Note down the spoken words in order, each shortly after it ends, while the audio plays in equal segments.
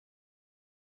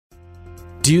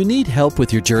Do you need help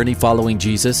with your journey following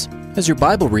Jesus? Has your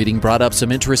Bible reading brought up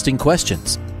some interesting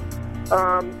questions?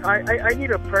 I need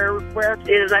a prayer request.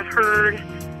 I've heard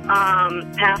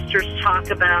pastors talk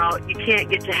about you can't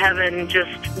get to heaven just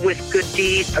with good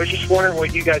deeds. I was just wondering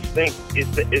what you guys think.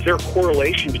 Is there a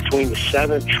correlation between the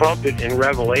seventh trumpet in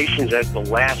Revelations as the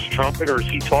last trumpet, or is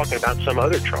he talking about some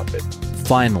other trumpet?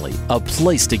 Finally, a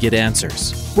place to get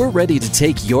answers. We're ready to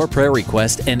take your prayer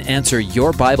request and answer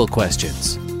your Bible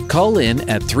questions. Call in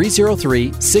at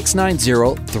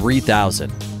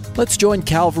 303-690-3000. Let's join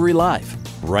Calvary Live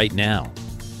right now.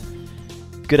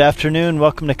 Good afternoon.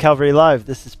 Welcome to Calvary Live.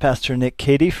 This is Pastor Nick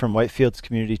Cady from Whitefields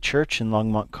Community Church in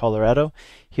Longmont, Colorado.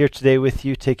 Here today with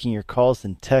you, taking your calls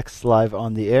and texts live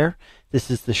on the air.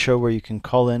 This is the show where you can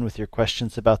call in with your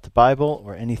questions about the Bible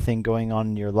or anything going on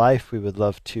in your life. We would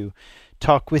love to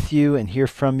talk with you and hear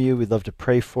from you. We'd love to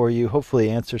pray for you, hopefully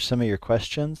answer some of your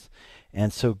questions.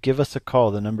 And so give us a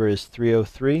call. The number is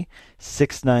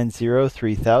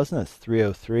 303-690-3000. That's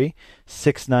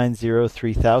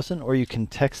 303-690-3000. Or you can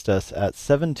text us at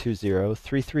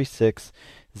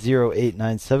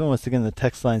 720-336-0897. Once again, the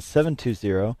text line is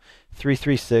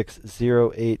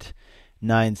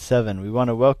 720-336-0897. We want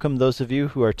to welcome those of you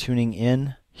who are tuning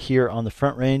in here on the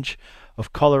Front Range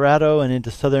of Colorado and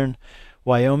into southern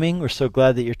Wyoming. We're so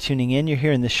glad that you're tuning in. You're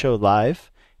hearing this show live.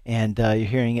 And you're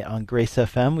hearing it on Grace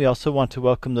FM. We also want to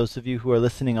welcome those of you who are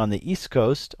listening on the East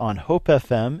Coast on Hope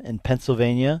FM in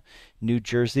Pennsylvania, New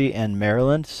Jersey, and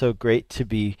Maryland. So great to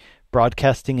be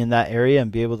broadcasting in that area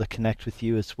and be able to connect with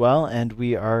you as well. And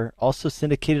we are also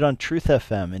syndicated on Truth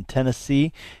FM in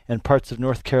Tennessee and parts of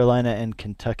North Carolina and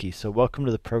Kentucky. So welcome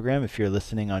to the program if you're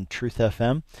listening on Truth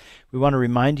FM. We want to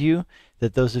remind you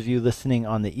that those of you listening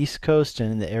on the East Coast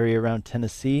and in the area around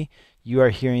Tennessee, you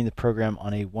are hearing the program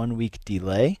on a 1-week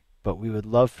delay, but we would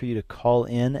love for you to call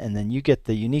in, and then you get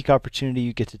the unique opportunity.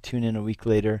 You get to tune in a week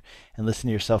later and listen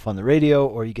to yourself on the radio,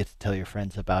 or you get to tell your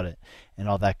friends about it and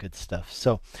all that good stuff.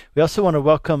 So we also want to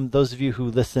welcome those of you who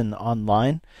listen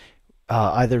online,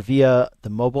 either via the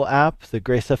mobile app, the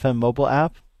Grace FM mobile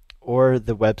app, or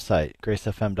the website,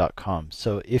 gracefm.com.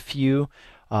 So if you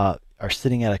are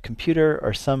sitting at a computer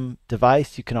or some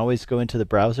device, you can always go into the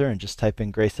browser and just type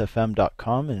in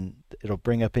gracefm.com, and it'll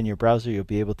bring up in your browser. You'll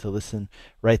be able to listen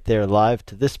right there live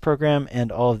to this program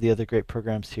and all of the other great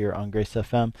programs here on Grace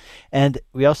FM. And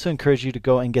we also encourage you to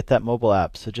go and get that mobile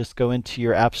app. So just go into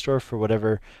your app store for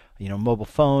whatever mobile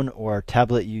phone or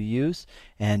tablet you use,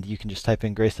 and you can just type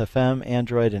in Grace FM.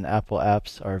 Android and Apple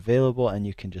apps are available, and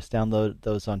you can just download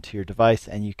those onto your device,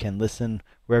 and you can listen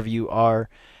wherever you are,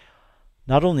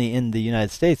 not only in the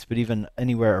United States, but even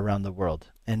anywhere around the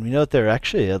world. And we know that there are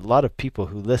actually a lot of people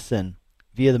who listen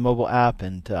via the mobile app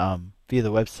and via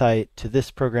the website to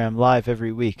this program live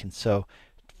every week. And so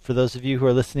for those of you who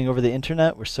are listening over the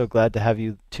internet, we're so glad to have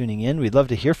you tuning in. We'd love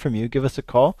to hear from you. Give us a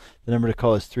call. The number to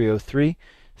call is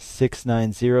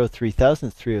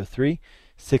 303-690-3000.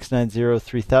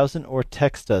 303-690-3000, or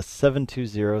text us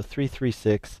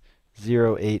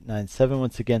 720-336-0897.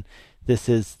 Once again, this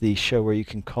is the show where you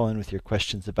can call in with your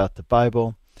questions about the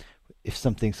Bible. If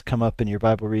something's come up in your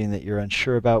Bible reading that you're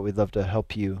unsure about, we'd love to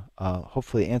help you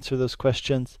hopefully answer those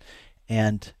questions.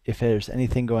 And if there's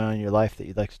anything going on in your life that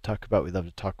you'd like to talk about, we'd love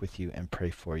to talk with you and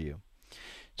pray for you.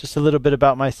 Just a little bit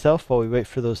about myself while we wait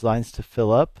for those lines to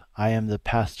fill up. I am the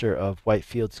pastor of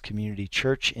Whitefields Community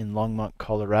Church in Longmont,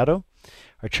 Colorado.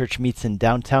 Our church meets in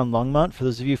downtown Longmont. For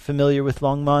those of you familiar with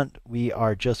Longmont, we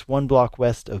are just one block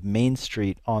west of Main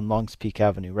Street on Longs Peak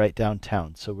Avenue, right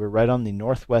downtown. So we're right on the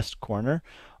northwest corner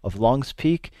of Longs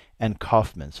Peak and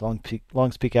Kaufman. So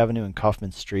Longs Peak Avenue and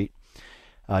Kaufman Street.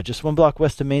 Just one block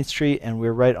west of Main Street, and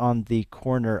we're right on the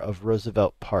corner of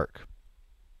Roosevelt Park.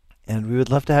 And we would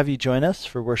love to have you join us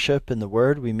for worship in the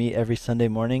Word. We meet every Sunday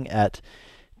morning at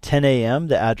 10 a.m.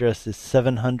 The address is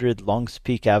 700 Longs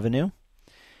Peak Avenue.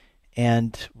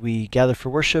 And we gather for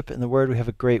worship in the Word. We have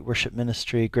a great worship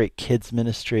ministry, great kids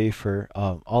ministry for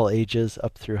all ages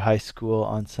up through high school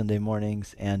on Sunday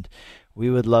mornings. And we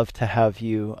would love to have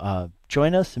you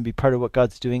join us and be part of what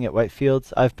God's doing at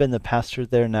Whitefields. I've been the pastor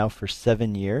there now for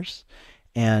 7 years.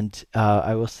 And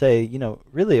I will say,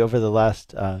 really over the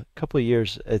last couple of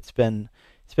years, it's been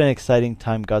an exciting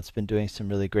time. God's been doing some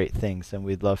really great things, and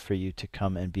we'd love for you to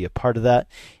come and be a part of that.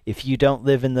 If you don't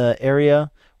live in the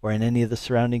area or in any of the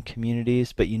surrounding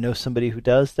communities, but you know somebody who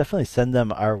does, definitely send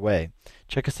them our way.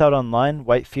 Check us out online,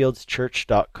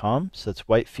 whitefieldschurch.com. So it's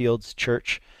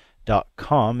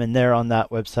whitefieldschurch.com, and there on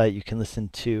that website you can listen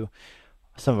to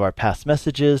some of our past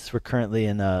messages. We're currently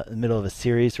in the middle of a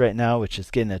series right now, which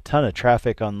is getting a ton of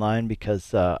traffic online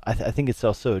because I think it's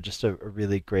also just a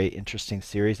really great, interesting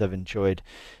series. I've enjoyed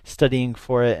studying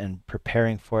for it and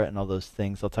preparing for it and all those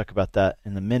things. I'll talk about that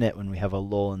in a minute when we have a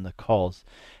lull in the calls.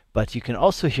 But you can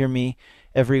also hear me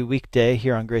every weekday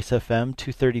here on Grace FM,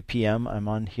 2:30 p.m. I'm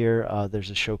on here.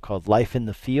 There's a show called Life in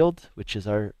the Field, which is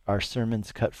our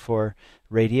sermons cut for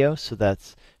radio. So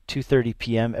that's 2:30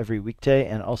 p.m. every weekday,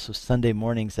 and also Sunday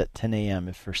mornings at 10 a.m.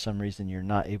 If for some reason you're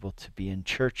not able to be in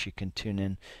church, you can tune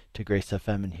in to Grace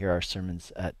FM and hear our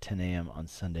sermons at 10 a.m. on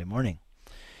Sunday morning.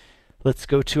 Let's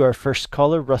go to our first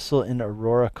caller, Russell in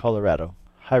Aurora, Colorado.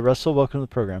 Hi, Russell. Welcome to the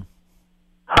program.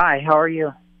 Hi, how are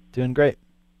you? Doing great.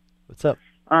 What's up?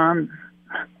 Go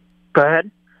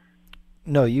ahead.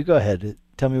 No, you go ahead.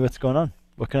 Tell me what's going on.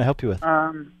 What can I help you with?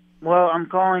 Well, I'm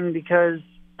calling because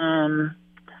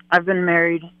I've been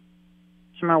married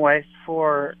to my wife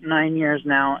for 9 years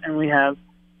now, and we have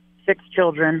 6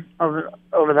 children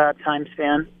over that time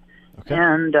span. Okay.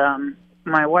 And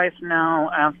my wife now,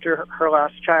 after her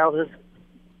last child, has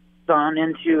gone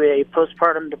into a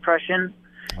postpartum depression,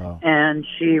 and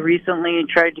she recently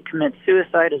tried to commit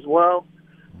suicide as well.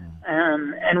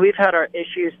 And we've had our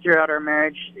issues throughout our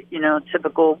marriage,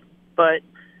 typical, but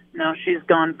now she's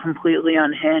gone completely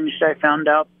unhinged. I found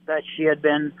out that she had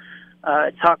been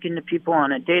talking to people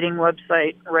on a dating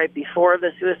website right before the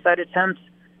suicide attempt,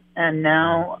 and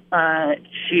now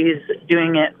she's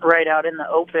doing it right out in the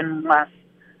open.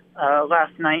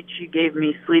 Last night she gave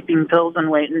me sleeping pills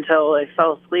and waited until I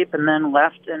fell asleep and then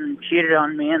left and cheated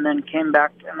on me and then came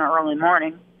back in the early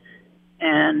morning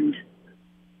and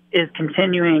is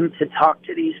continuing to talk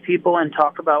to these people and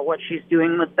talk about what she's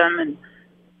doing with them and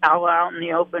out in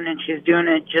the open, and she's doing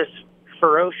it just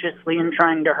ferociously and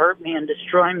trying to hurt me and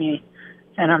destroy me.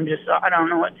 And I don't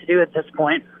know what to do at this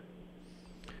point.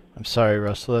 I'm sorry,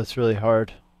 Russell. That's really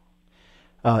hard.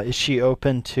 Is she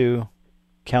open to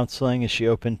counseling? Is she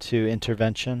open to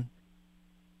intervention?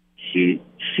 She's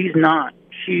not.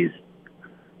 She's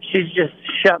just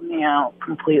shut me out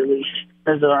completely.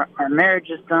 Because our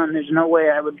marriage is done, there's no way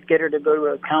I would get her to go to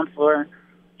a counselor.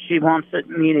 She wants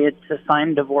me to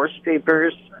sign divorce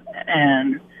papers.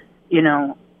 And,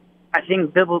 I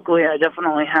think biblically I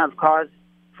definitely have cause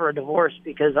for a divorce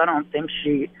because I don't think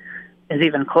she is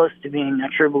even close to being a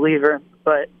true believer.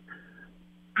 But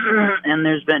and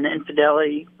there's been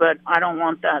infidelity, but I don't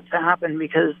want that to happen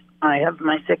because I have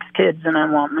my 6 kids and I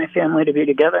want my family to be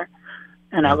together.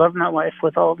 And I love my wife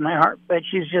with all of my heart, but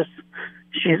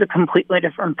she's a completely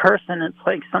different person. It's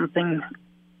like something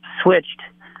switched,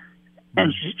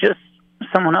 and she's just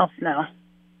someone else now.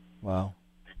 Wow.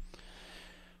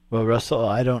 Well, Russell,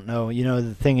 I don't know.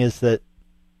 The thing is that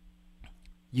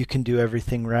you can do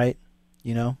everything right,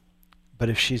 but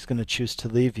if she's going to choose to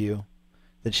leave you,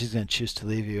 then she's going to choose to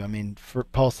leave you. I mean,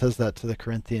 Paul says that to the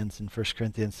Corinthians in 1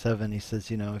 Corinthians 7. He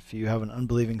says, if you have an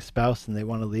unbelieving spouse and they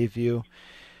want to leave you,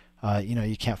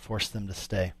 you can't force them to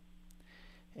stay.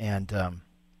 And,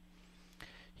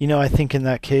 I think in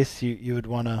that case, you would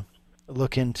want to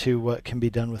look into what can be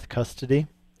done with custody.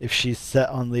 If she's set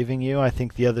on leaving you, I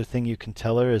think the other thing you can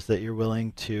tell her is that you're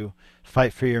willing to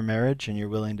fight for your marriage and you're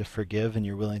willing to forgive and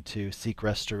you're willing to seek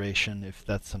restoration if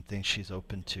that's something she's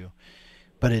open to.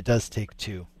 But it does take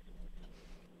 2.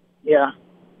 Yeah.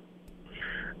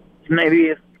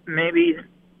 Maybe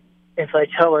if I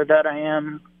tell her that I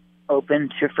am open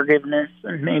to forgiveness,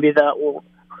 and maybe that will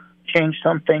change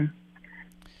something.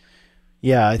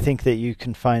 Yeah, I think that you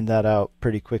can find that out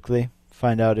pretty quickly.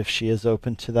 Find out if she is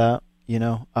open to that,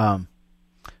 I'm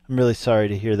really sorry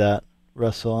to hear that,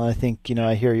 Russell. And I think,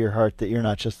 I hear your heart that you're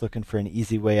not just looking for an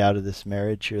easy way out of this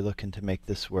marriage. You're looking to make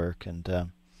this work. And,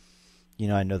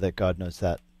 I know that God knows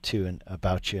that too and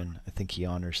about you, and I think he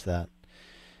honors that.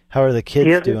 How are the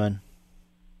kids doing?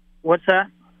 What's that?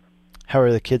 How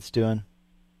are the kids doing?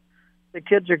 The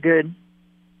kids are good.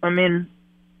 I mean,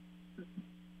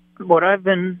 what I've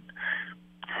been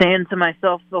saying to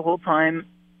myself the whole time,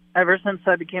 ever since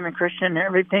I became a Christian,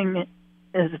 everything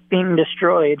is being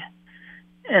destroyed.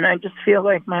 And I just feel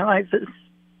like my life is,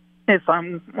 if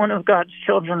I'm one of God's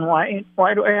children, why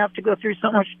do I have to go through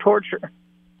so much torture?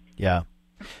 Yeah,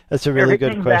 that's a really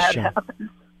good question.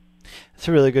 It's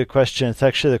a really good question. It's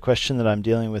actually the question that I'm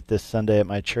dealing with this Sunday at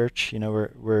my church.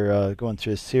 We're going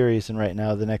through a series, and right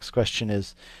now the next question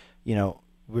is,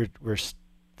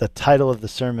 the title of the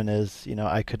sermon is,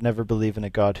 I could never believe in a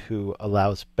God who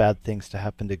allows bad things to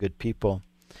happen to good people.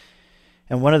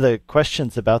 And one of the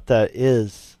questions about that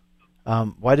is,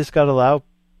 why does God allow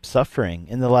suffering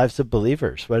in the lives of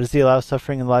believers? Why does he allow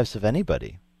suffering in the lives of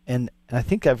anybody? and I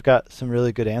think I've got some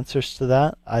really good answers to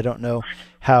that. I don't know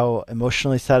how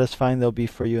emotionally satisfying they'll be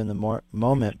for you in the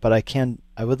moment, but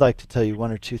I would like to tell you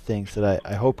one or two things that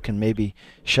I hope can maybe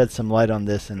shed some light on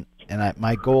this, and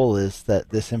my goal is that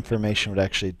this information would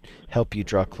actually help you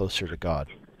draw closer to God.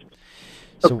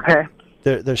 So okay.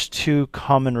 There's two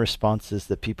common responses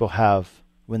that people have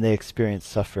when they experience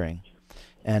suffering.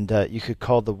 And you could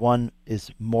call the one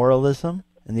is moralism,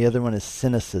 and the other one is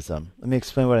cynicism. Let me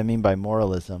explain what I mean by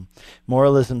moralism.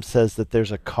 Moralism says that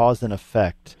there's a cause and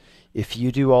effect. If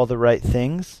you do all the right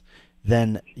things,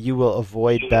 then you will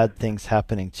avoid bad things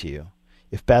happening to you.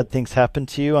 If bad things happen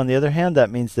to you, on the other hand, that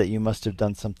means that you must have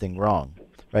done something wrong.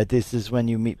 Right? This is when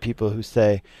you meet people who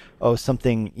say, "Oh,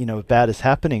 something bad is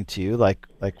happening to you," like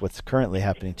what's currently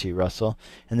happening to you, Russell.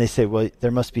 And they say, "Well,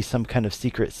 there must be some kind of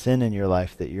secret sin in your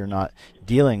life that you're not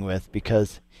dealing with,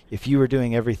 because if you were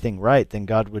doing everything right, then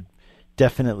God would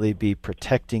definitely be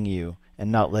protecting you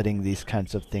and not letting these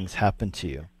kinds of things happen to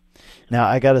you." Now,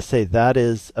 I got to say that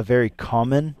is a very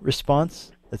common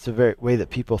response. That's a very way that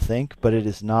people think, but it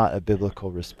is not a biblical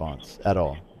response at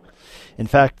all. In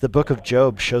fact, the book of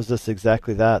Job shows us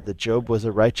exactly that Job was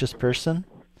a righteous person,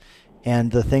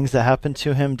 and the things that happened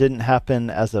to him didn't happen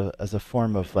as a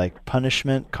form of like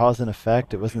punishment, cause and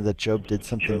effect. It wasn't that Job did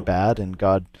something bad and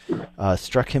God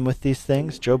struck him with these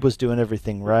things. Job was doing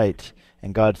everything right,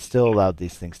 and God still allowed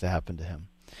these things to happen to him.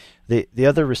 The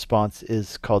other response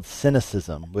is called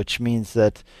cynicism, which means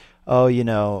that,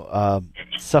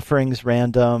 suffering's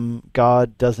random.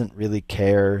 God doesn't really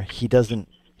care.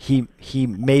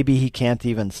 Maybe he can't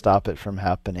even stop it from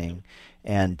happening.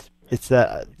 And it's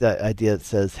that idea that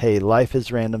says, hey, life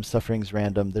is random, suffering's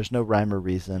random. There's no rhyme or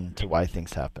reason to why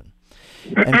things happen.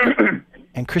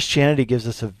 And Christianity gives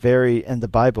us and the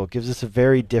Bible gives us a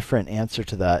very different answer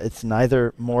to that. It's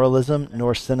neither moralism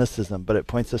nor cynicism, but it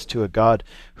points us to a God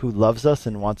who loves us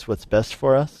and wants what's best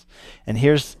for us. And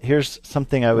here's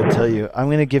something I would tell you. I'm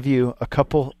going to give you a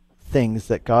couple things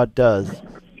that God does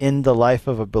in the life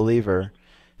of a believer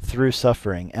through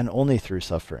suffering, and only through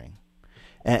suffering.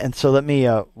 And so let me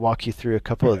walk you through a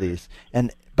couple of these.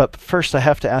 But first I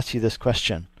have to ask you this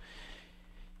question.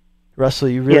 Russell,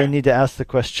 you really need to ask the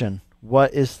question,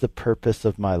 what is the purpose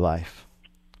of my life?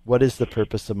 What is the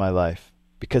purpose of my life?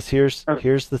 Because here's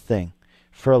the thing.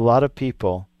 For a lot of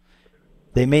people,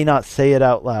 they may not say it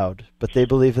out loud, but they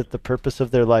believe that the purpose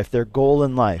of their life, their goal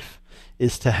in life,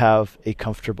 is to have a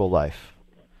comfortable life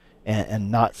and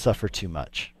not suffer too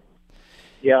much.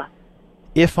 Yeah.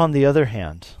 If, on the other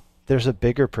hand, there's a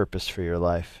bigger purpose for your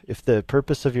life, if the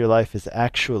purpose of your life is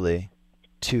actually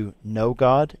to know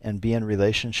God and be in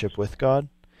relationship with God,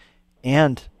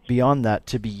 and beyond that,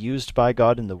 to be used by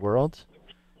God in the world,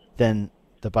 then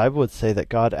the Bible would say that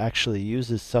God actually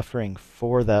uses suffering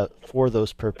for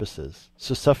those purposes.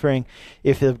 So suffering,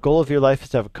 if the goal of your life is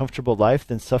to have a comfortable life,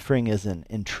 then suffering is an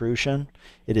intrusion.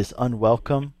 It is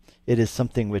unwelcome. It is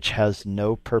something which has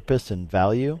no purpose and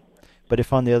value. But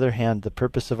if, on the other hand, the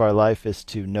purpose of our life is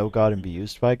to know God and be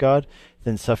used by God,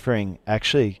 then suffering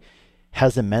actually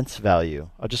has immense value.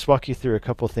 I'll just walk you through a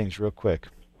couple things real quick.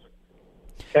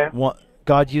 Okay.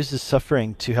 God uses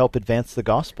suffering to help advance the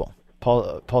gospel.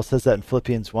 Paul says that in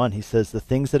Philippians 1. He says, the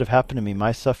things that have happened to me,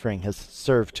 my suffering has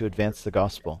served to advance the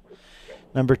gospel.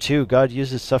 Number 2, God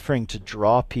uses suffering to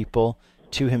draw people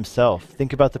to himself.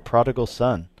 Think about the prodigal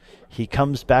son. He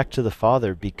comes back to the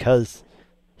Father because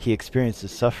he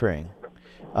experiences suffering.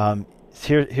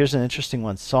 Here's an interesting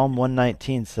one. Psalm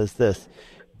 119 says this,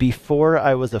 before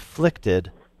I was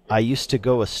afflicted, I used to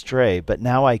go astray, but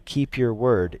now I keep your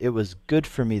word. It was good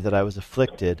for me that I was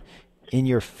afflicted. In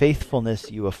your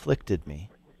faithfulness, you afflicted me.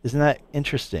 Isn't that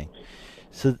interesting?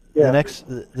 So the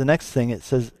next thing, it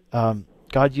says,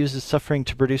 God uses suffering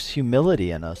to produce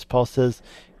humility in us. Paul says,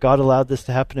 God allowed this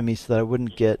to happen to me so that I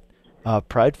wouldn't get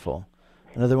prideful.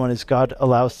 Another one is God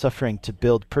allows suffering to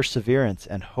build perseverance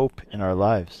and hope in our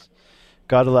lives.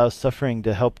 God allows suffering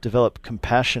to help develop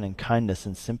compassion and kindness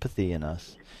and sympathy in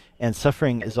us. And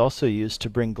suffering is also used to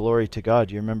bring glory to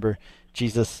God. You remember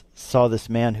Jesus saw this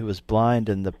man who was blind,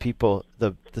 and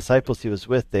the disciples he was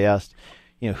with, they asked,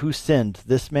 who sinned,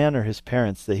 this man or his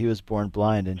parents, that he was born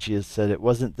blind? And Jesus said, it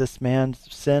wasn't this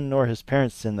man's sin nor his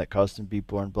parents' sin that caused him to be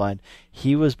born blind.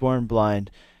 He was born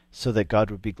blind so that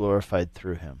God would be glorified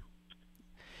through him.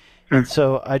 And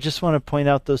so I just want to point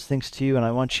out those things to you, and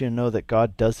I want you to know that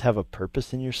God does have a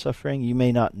purpose in your suffering. You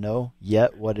may not know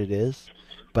yet what it is,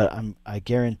 but I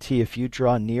guarantee if you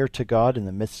draw near to God in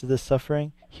the midst of this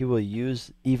suffering, he will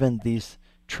use even these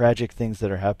tragic things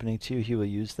that are happening to you, he will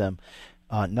use them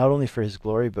not only for his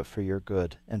glory, but for your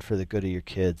good and for the good of your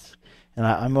kids. And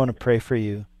I'm going to pray for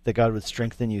you that God would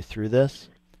strengthen you through this.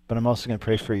 But I'm also going to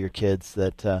pray for your kids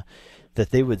that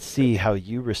they would see how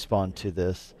you respond to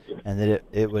this, and that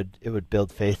it would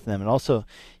build faith in them. And also,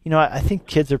 I think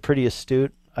kids are pretty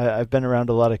astute. I've been around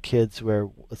a lot of kids where,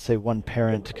 let's say, one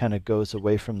parent kind of goes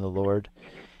away from the Lord.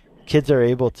 Kids are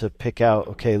able to pick out,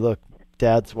 okay, look,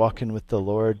 Dad's walking with the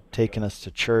Lord, taking us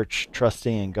to church,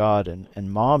 trusting in God,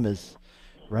 and Mom is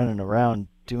running around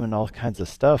doing all kinds of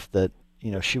stuff that,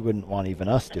 she wouldn't want even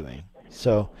us doing.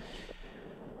 So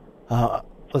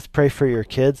let's pray for your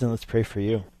kids, and let's pray for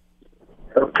you.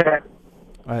 Okay.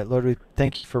 All right, Lord, we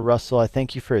thank you for Russell. I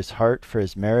thank you for his heart, for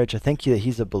his marriage. I thank you that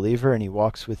he's a believer and he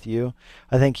walks with you.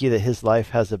 I thank you that his life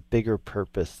has a bigger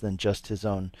purpose than just his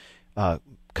own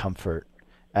comfort.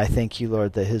 I thank you,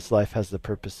 Lord, that his life has the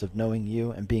purpose of knowing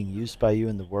you and being used by you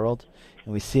in the world.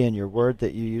 And we see in your word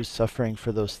that you use suffering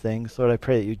for those things. Lord, I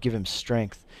pray that you'd give him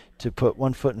strength to put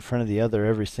one foot in front of the other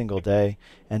every single day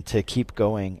and to keep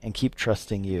going and keep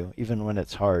trusting you, even when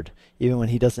it's hard, even when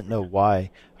he doesn't know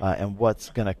why and what's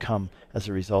going to come as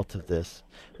a result of this.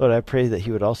 Lord, I pray that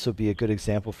he would also be a good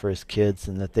example for his kids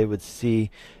and that they would see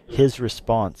his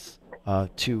response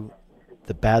to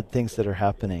the bad things that are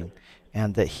happening,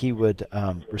 and that he would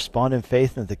respond in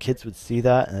faith, and that the kids would see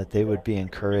that, and that they would be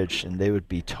encouraged and they would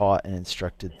be taught and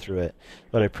instructed through it.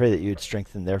 Lord, I pray that you would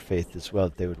strengthen their faith as well,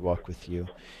 that they would walk with you.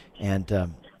 And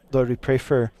Lord, we pray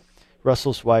for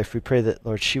Russell's wife. We pray that,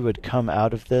 Lord, she would come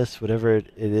out of this, whatever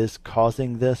it is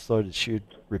causing this, Lord, that she would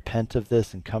repent of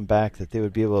this and come back, that they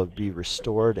would be able to be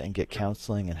restored and get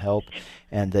counseling and help,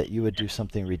 and that you would do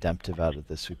something redemptive out of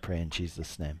this. We pray in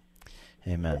Jesus' name.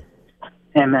 Amen.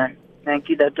 Amen. Thank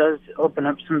you. That does open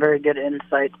up some very good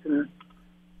insights and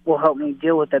will help me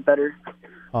deal with it better.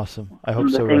 Awesome. I hope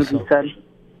so, Russell.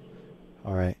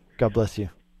 All right. God bless you.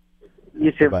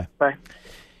 You too. Bye. Bye.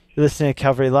 You're listening to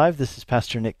Calvary Live. This is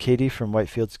Pastor Nick Cady from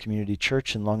Whitefields Community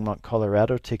Church in Longmont,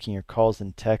 Colorado, taking your calls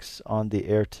and texts on the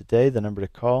air today. The number to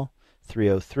call,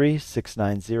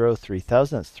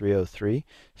 303-690-3000. That's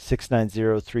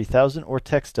 303-690-3000. Or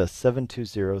text us,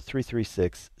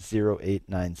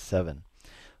 720-336-0897.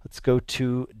 Let's go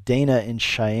to Dana in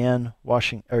Cheyenne,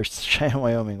 Wyoming.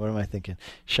 What am I thinking?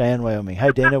 Cheyenne, Wyoming.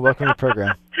 Hi, Dana. Welcome to the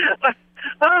program.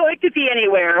 Oh, it could be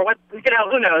anywhere.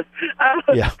 Who knows?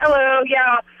 Yeah. Hello.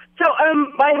 Yeah. So,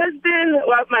 my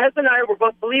husband and I were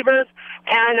both believers,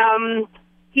 and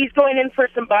he's going in for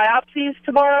some biopsies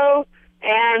tomorrow,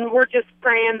 and we're just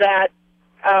praying that,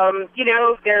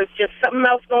 there's just something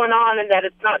else going on, and that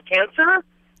it's not cancer.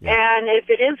 Yeah. And if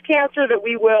it is cancer, that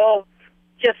we will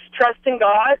just trust in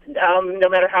God, no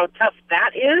matter how tough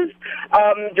that is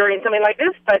during something like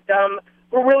this. But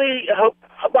we're really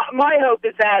my hope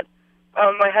is that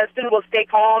my husband will stay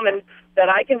calm, and that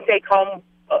I can stay calm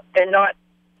and not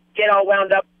get all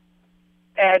wound up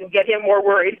and get him more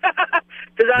worried,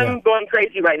 because I'm going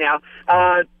crazy right now.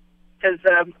 Because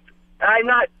I'm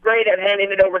not great at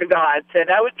handing it over to God, so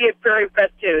that would be a prayer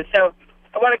request too. So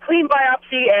I want a clean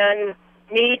biopsy and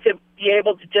me to be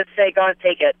able to just say, God,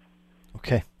 take it.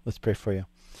 Okay, let's pray for you.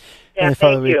 Yeah,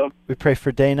 Father, thank you. We pray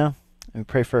for Dana, and we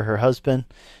pray for her husband.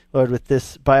 Lord, with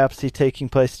this biopsy taking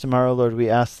place tomorrow, Lord, we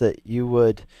ask that you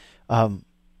would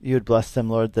bless them,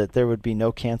 Lord, that there would be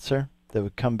no cancer, that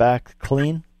would come back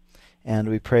clean. And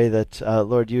we pray that,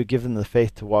 Lord, you would give them the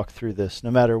faith to walk through this. No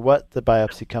matter what the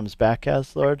biopsy comes back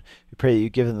as, Lord, we pray that you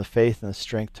give them the faith and the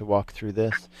strength to walk through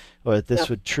this. Lord, that this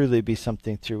would truly be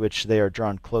something through which they are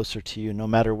drawn closer to you, no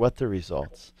matter what the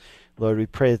results. Lord, we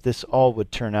pray that this all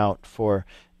would turn out for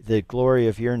the glory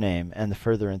of your name and the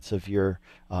furtherance of your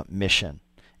mission.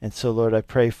 And so, Lord, I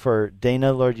pray for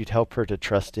Dana, Lord, you'd help her to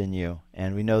trust in you.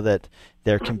 And we know that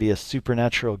there can be a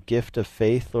supernatural gift of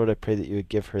faith. Lord, I pray that you would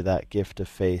give her that gift of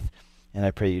faith. And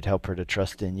I pray you'd help her to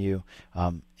trust in you.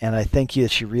 And I thank you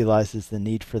that she realizes the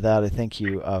need for that. I thank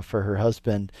you for her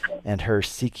husband and her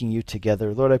seeking you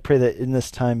together. Lord, I pray that in this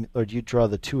time, Lord, you draw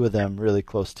the two of them really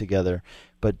close together.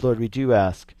 But, Lord, we do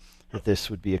ask that this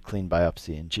would be a clean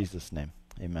biopsy. In Jesus' name,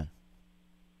 amen.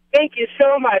 Thank you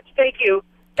so much. Thank you.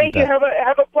 Thank you. Have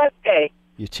a blessed day.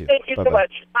 You too. Thank you so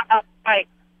much. Bye.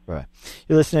 Right.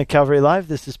 You're listening to Calvary Live.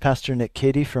 This is Pastor Nick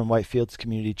Cady from Whitefields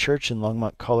Community Church in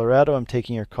Longmont, Colorado. I'm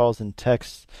taking your calls and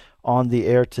texts on the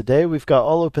air today. We've got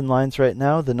all open lines right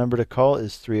now. The number to call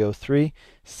is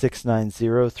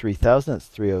 303-690-3000. That's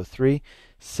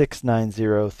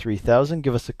 303-690-3000.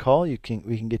 Give us a call. We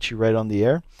can get you right on the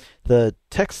air. The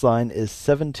text line is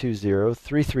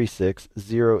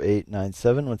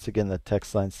 720-336-0897. Once again, the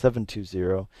text line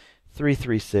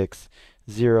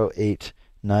 720-336-0897.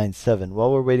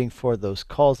 While we're waiting for those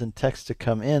calls and texts to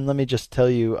come in, let me just tell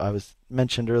you, I was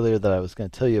mentioned earlier that I was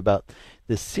going to tell you about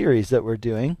this series that we're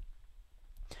doing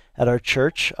at our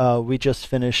church. We just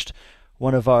finished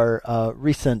one of our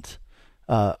recent,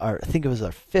 I think it was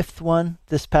our 5th one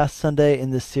this past Sunday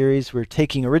in this series.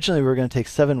 Originally we were going to take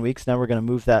 7 weeks. Now we're going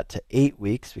to move that to 8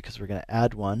 weeks because we're going to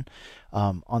add one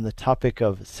on the topic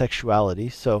of sexuality.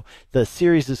 So the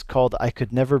series is called I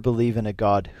Could Never Believe in a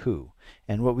God Who.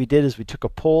 And what we did is we took a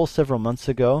poll several months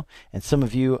ago, and some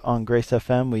of you on Grace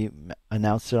FM, we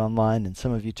announced it online, and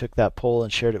some of you took that poll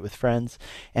and shared it with friends.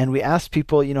 And we asked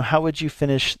people, how would you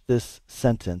finish this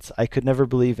sentence? I could never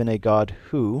believe in a God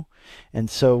who. And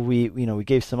so we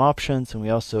gave some options, and we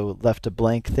also left a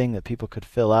blank thing that people could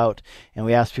fill out. And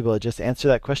we asked people to just answer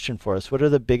that question for us. What are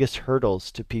the biggest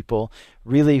hurdles to people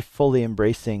really fully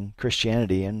embracing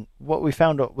Christianity? And what we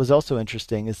found was also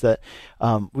interesting is that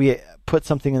we put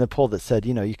something in the poll that said,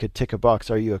 you could tick a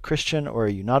box. Are you a Christian or are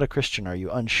you not a Christian? Are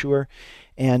you unsure?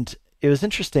 And it was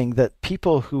interesting that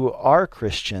people who are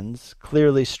Christians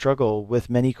clearly struggle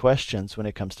with many questions when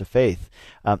it comes to faith,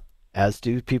 as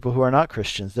do people who are not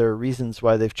Christians. There are reasons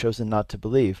why they've chosen not to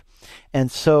believe.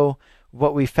 And so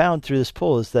what we found through this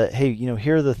poll is that, hey,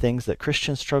 here are the things that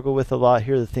Christians struggle with a lot.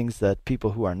 Here are the things that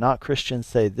people who are not Christians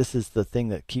say, this is the thing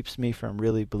that keeps me from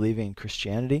really believing in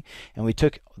Christianity. And we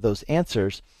took those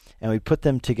answers and we put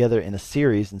them together in a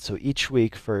series. And so each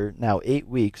week for now 8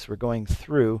 weeks, we're going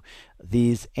through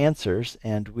these answers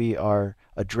and we are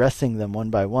addressing them one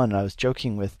by one. And I was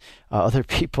joking with other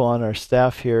people on our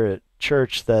staff here at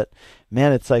church that,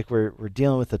 man, it's like we're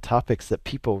dealing with the topics that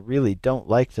people really don't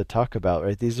like to talk about,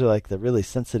 right? These are like the really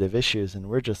sensitive issues, and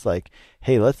we're just like,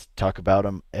 hey, let's talk about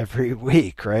them every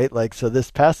week, right? Like, so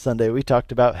this past Sunday we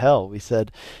talked about hell. We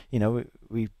said,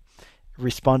 we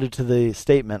responded to the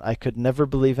statement, I could never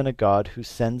believe in a God who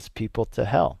sends people to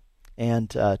hell.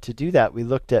 And to do that, we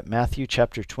looked at Matthew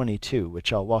chapter 22,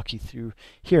 which I'll walk you through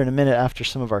here in a minute after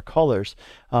some of our callers.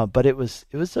 But it was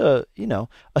a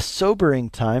sobering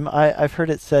time. I've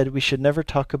heard it said we should never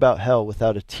talk about hell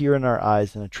without a tear in our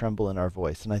eyes and a tremble in our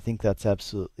voice. And I think that's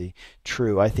absolutely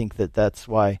true. I think that that's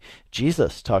why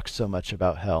Jesus talks so much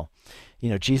about hell.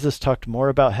 Jesus talked more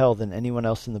about hell than anyone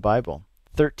else in the Bible.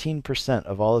 13%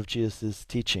 of all of Jesus'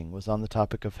 teaching was on the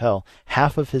topic of hell.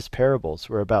 Half of his parables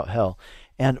were about hell.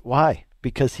 And why?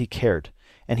 Because he cared.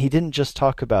 And he didn't just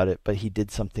talk about it, but he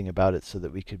did something about it so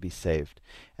that we could be saved.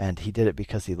 And he did it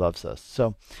because he loves us.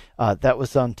 So that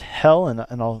was on hell, and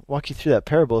I'll walk you through that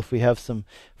parable if we have some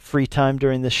free time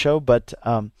during this show. But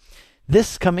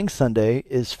this coming Sunday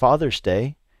is Father's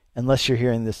Day, unless you're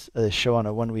hearing this show on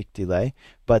a 1-week delay.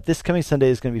 But this coming Sunday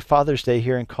is going to be Father's Day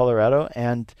here in Colorado,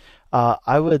 and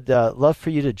I would love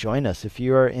for you to join us. If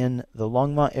you are in the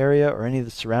Longmont area or any of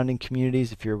the surrounding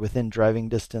communities, if you're within driving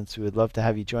distance, we would love to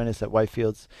have you join us at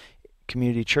Whitefields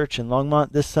Community Church in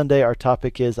Longmont. This Sunday, our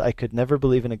topic is, I could never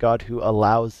believe in a God who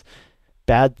allows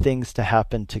bad things to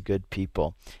happen to good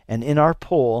people. And in our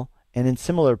poll, and in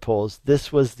similar polls,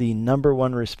 this was the number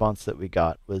one response that we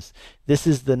got, was this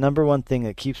is the number one thing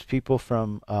that keeps people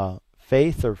from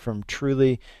faith or from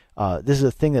truly this is a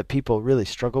thing that people really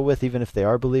struggle with, even if they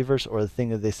are believers, or the thing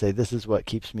that they say, this is what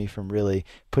keeps me from really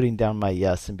putting down my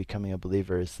yes and becoming a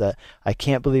believer, is that I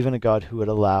can't believe in a God who would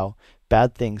allow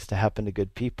bad things to happen to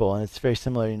good people. And it's very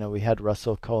similar. We had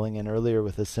Russell calling in earlier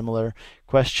with a similar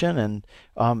question, and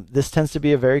this tends to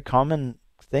be a very common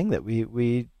thing that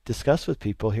we discuss with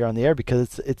people here on the air,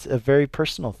 because it's a very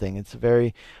personal thing. It's a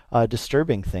very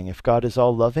disturbing thing. If God is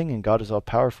all loving and God is all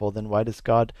powerful, then why does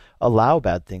God allow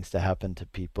bad things to happen to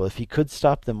people? If he could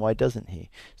stop them, why doesn't he?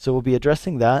 So we'll be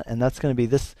addressing that, and that's going to be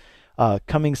this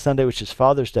coming Sunday, which is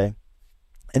Father's Day.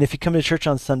 And if you come to church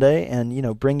on Sunday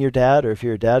and, bring your dad, or if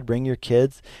you're a dad, bring your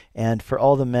kids. And for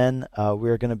all the men,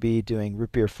 we're going to be doing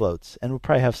root beer floats. And we'll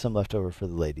probably have some left over for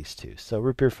the ladies too. So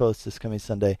root beer floats this coming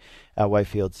Sunday at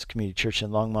Whitefields Community Church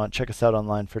in Longmont. Check us out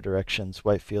online for directions,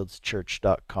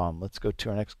 whitefieldschurch.com. Let's go to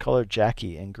our next caller,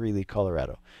 Jackie in Greeley,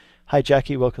 Colorado. Hi,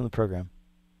 Jackie. Welcome to the program.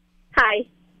 Hi.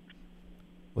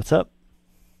 What's up?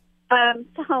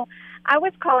 So I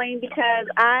was calling because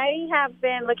I have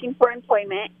been looking for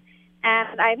employment.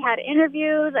 And I've had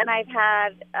interviews, and I've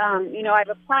had, I've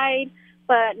applied,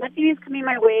 but nothing is coming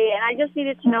my way. And I just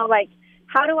needed to know,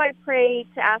 how do I pray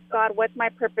to ask God what's my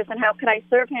purpose and how could I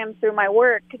serve him through my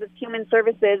work, because it's human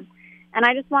services. And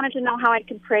I just wanted to know how I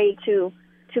can pray to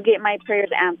get my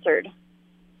prayers answered.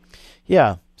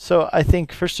 Yeah. So I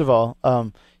think, first of all,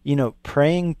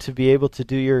 praying to be able to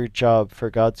do your job for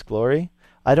God's glory,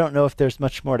 I don't know if there's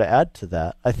much more to add to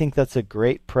that. I think that's a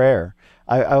great prayer.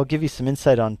 I'll give you some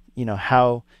insight on,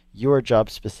 how your job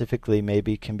specifically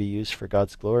maybe can be used for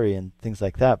God's glory and things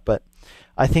like that. But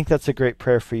I think that's a great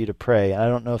prayer for you to pray. I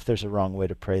don't know if there's a wrong way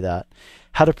to pray that.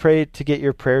 How to pray to get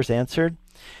your prayers answered?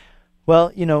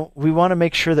 Well, we want to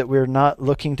make sure that we're not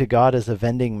looking to God as a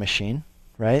vending machine,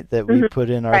 right? That we put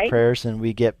in our Right. prayers and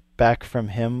we get back from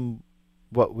him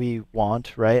what we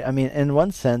want, right? I mean, in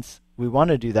one sense, we want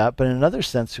to do that, but in another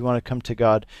sense, we want to come to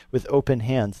God with open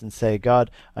hands and say,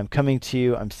 God, I'm coming to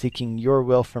you. I'm seeking your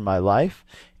will for my life.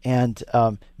 And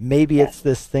maybe it's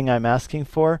this thing I'm asking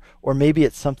for, or maybe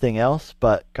it's something else.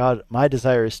 But God, my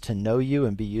desire is to know you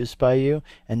and be used by you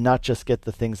and not just get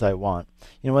the things I want.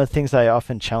 You know, one of the things I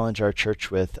often challenge our church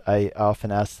with, I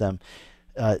often ask them,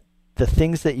 the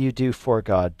things that you do for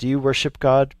God, do you worship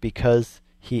God because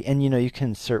and you know, you can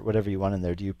insert whatever you want in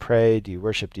there. Do you pray? Do you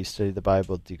worship? Do you study the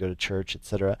Bible? Do you go to church,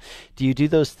 etc.? Do you do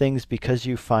those things because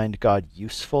you find God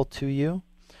useful to you?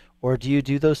 Or do you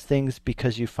do those things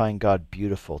because you find God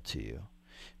beautiful to you?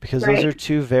 Because those are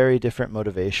two very different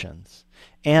motivations.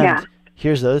 And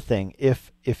here's the other thing.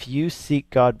 If you seek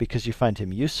God because you find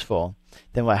him useful,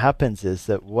 then what happens is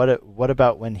that what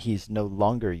about when he's no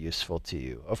longer useful to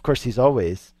you? Of course, he's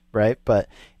always, right? But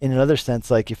in another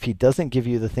sense, like if he doesn't give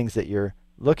you the things that you're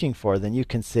looking for, then you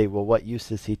can say, well, what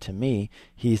use is he to me?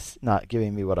 He's not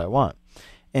giving me what I want.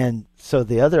 And so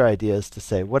the other idea is to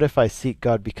say, what if I seek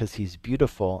God because he's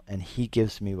beautiful and he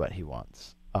gives me what he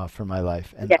wants for my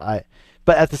life? And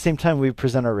but at the same time, we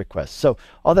present our requests. So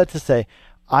all that to say,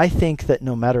 I think that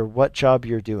no matter what job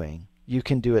you're doing, you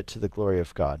can do it to the glory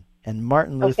of God. And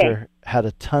Martin Luther had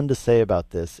a ton to say about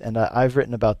this, and I've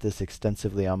written about this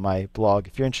extensively on my blog.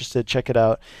 If you're interested, check it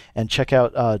out, and check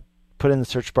out put in the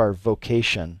search bar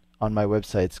vocation on my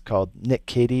website. It's called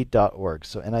nickcady.org.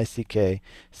 So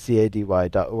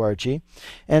nickcady.org.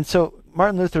 And so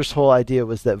Martin Luther's whole idea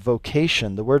was that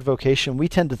vocation, the word vocation, we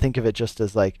tend to think of it just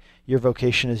as like your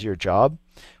vocation is your job.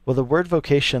 Well, the word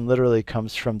vocation literally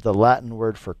comes from the Latin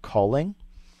word for calling.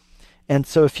 And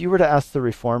so if you were to ask the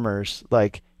reformers,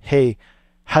 like, hey,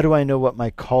 how do I know what my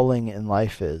calling in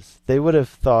life is? They would have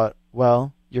thought,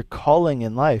 well, your calling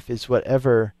in life is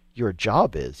whatever your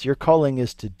job is. Your calling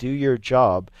is to do your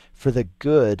job for the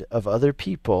good of other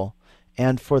people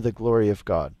and for the glory of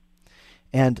God.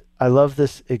 And I love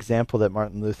this example that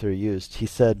Martin Luther used. He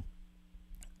said,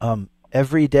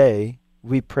 every day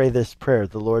we pray this prayer,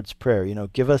 the Lord's Prayer, you know,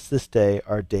 give us this day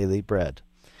our daily bread.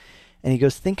 And he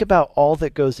goes, think about all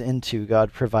that goes into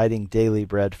God providing daily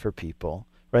bread for people.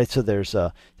 Right, so there's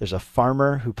a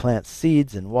farmer who plants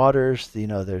seeds and waters. You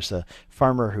know, there's a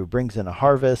farmer who brings in a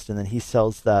harvest, and then he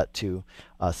sells that to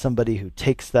somebody who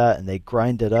takes that and they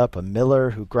grind it up. A miller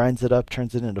who grinds it up,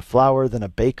 turns it into flour. Then a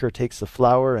baker takes the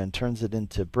flour and turns it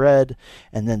into bread.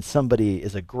 And then somebody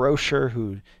is a grocer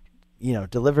who, you know,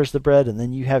 delivers the bread. And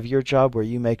then you have your job where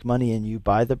you make money and you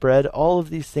buy the bread. All of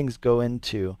these things go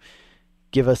into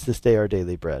give us this day our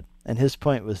daily bread. And his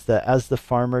point was that as the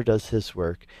farmer does his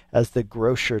work, as the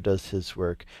grocer does his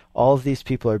work, all of these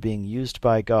people are being used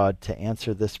by God to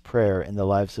answer this prayer in the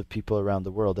lives of people around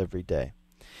the world every day.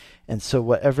 And so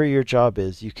whatever your job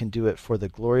is, you can do it for the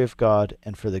glory of God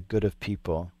and for the good of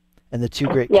people. And the two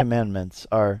great commandments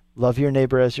are love your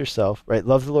neighbor as yourself, right?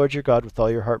 Love the Lord your God with all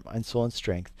your heart, mind, soul, and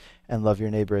strength, and love your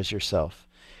neighbor as yourself.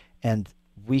 And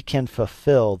we can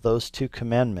fulfill those two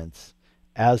commandments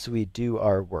as we do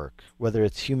our work, whether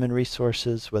it's human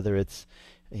resources, whether it's,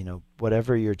 you know,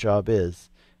 whatever your job is,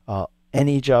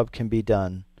 any job can be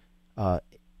done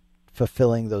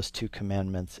fulfilling those two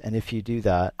commandments. And if you do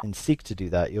that and seek to do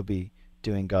that, you'll be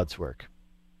doing God's work.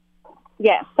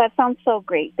 Yes, that sounds so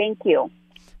great. Thank you.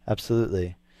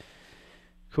 Absolutely.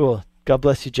 Cool. God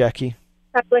bless you, Jackie.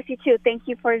 God bless you too. Thank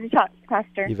you for the talk,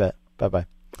 Pastor. You bet. Bye-bye.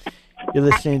 You're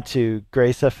listening to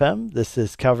Grace FM. This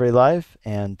is Calvary Live,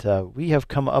 and we have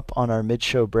come up on our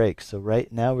mid-show break. So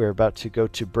right now we're about to go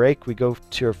to break. We go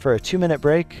for a 2-minute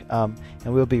break, and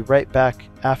we'll be right back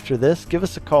after this. Give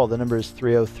us a call. The number is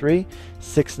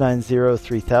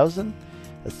 303-690-3000.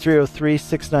 That's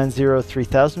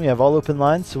 303-690-3000. We have all open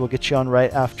lines, so we'll get you on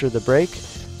right after the break.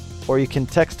 Or you can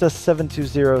text us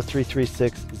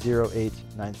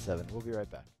 720-336-0897. We'll be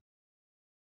right back.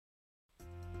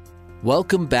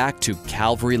 Welcome back to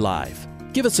Calvary Live.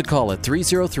 Give us a call at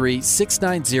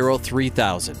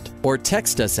 303-690-3000 or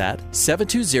text us at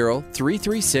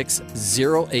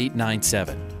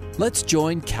 720-336-0897. Let's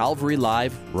join Calvary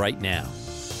Live right now.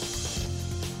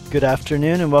 Good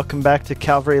afternoon and welcome back to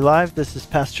Calvary Live. This is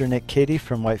Pastor Nick Cady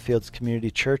from Whitefields Community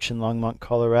Church in Longmont,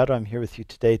 Colorado. I'm here with you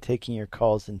today taking your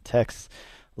calls and texts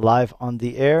live on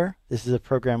the air. This is a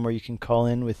program where you can call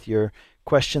in with your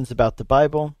questions about the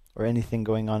Bible or anything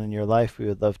going on in your life. We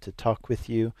would love to talk with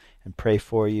you and pray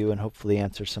for you and hopefully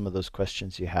answer some of those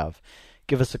questions you have.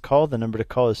 Give us a call. The number to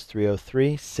call is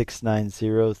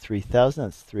 303-690-3000.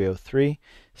 That's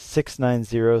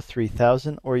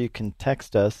 303-690-3000. Or you can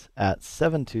text us at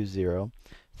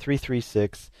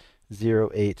 720-336-0897.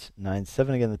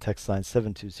 0897. Again, the text line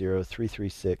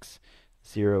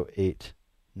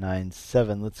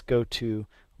 720-336-0897. Let's go to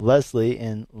Leslie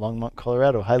in Longmont,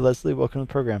 Colorado. Hi, Leslie. Welcome to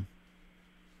the program.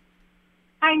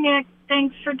 Hi, Nick.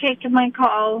 Thanks for taking my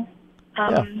call.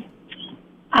 Yeah.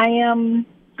 I am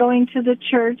going to the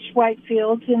church,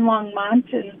 Whitefields in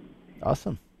Longmont, and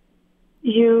Awesome.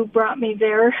 you brought me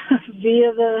there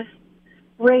via the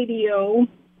radio.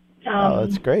 Oh,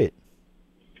 that's great.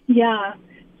 Yeah.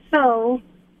 So,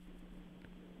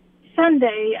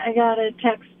 Sunday, I got a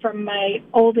text from my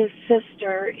oldest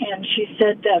sister, and she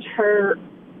said that her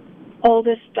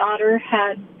oldest daughter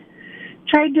had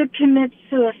tried to commit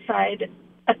suicide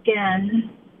again.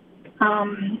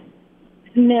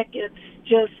 Nick, it's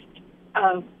just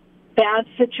a bad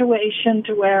situation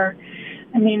to where,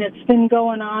 I mean, it's been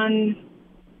going on,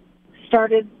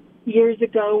 started years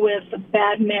ago with a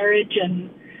bad marriage and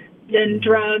then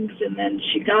drugs, and then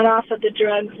she got off of the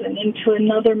drugs and into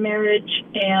another marriage,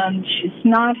 and she's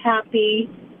not happy.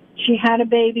 She had a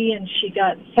baby, and she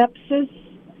got sepsis,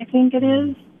 I think it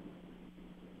is.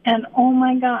 And, oh,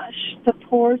 my gosh, the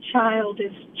poor child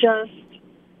is just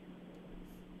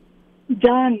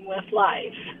done with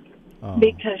life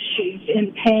because she's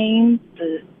in pain.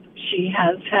 She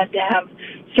has had to have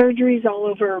surgeries all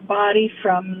over her body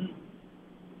from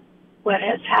what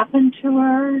has happened to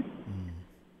her,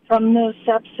 from the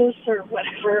sepsis or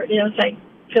whatever it is. I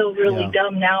feel really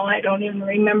dumb now. I don't even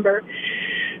remember.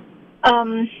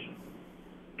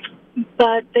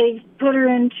 But they put her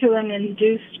into an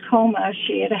induced coma.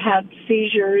 She had had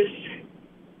seizures.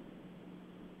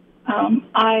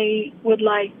 I would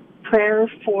like prayer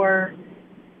for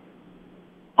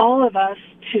all of us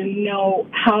to know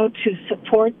how to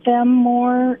support them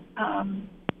more.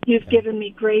 You've given me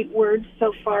great words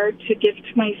so far to give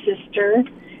to my sister,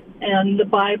 and the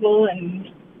Bible and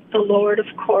the Lord, of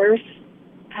course,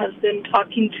 has been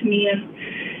talking to me and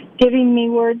giving me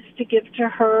words to give to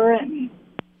her, and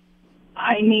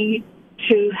I need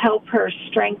to help her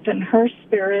strengthen her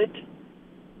spirit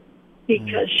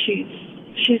because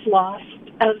she's lost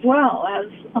as well. As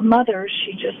a mother,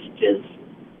 she just is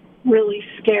really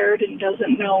scared and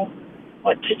doesn't know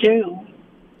what to do.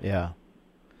 Yeah.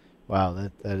 Wow,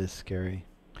 that is scary.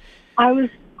 I was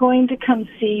going to come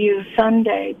see you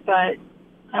Sunday, but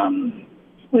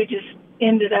we just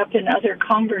ended up in other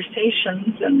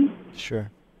conversations, and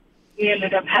we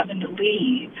ended up having to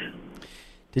leave.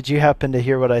 Did you happen to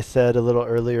hear what I said a little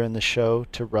earlier in the show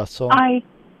to Russell?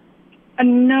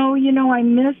 No, I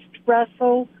missed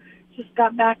Russell. Just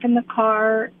got back in the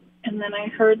car, and then I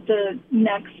heard the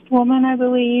next woman, I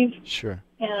believe. Sure.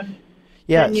 And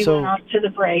then you went off to the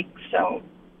break. So.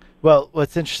 Well,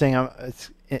 what's interesting,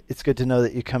 it's good to know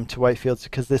that you come to Whitefields,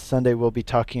 because this Sunday we'll be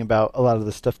talking about a lot of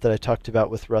the stuff that I talked about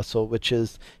with Russell, which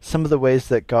is some of the ways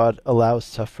that God allows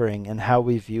suffering and how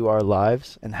we view our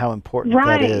lives and how important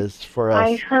that is for us.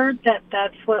 I heard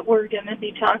that's what we're going to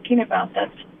be talking about.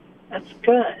 That's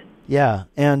good. Yeah,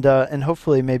 and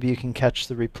hopefully maybe you can catch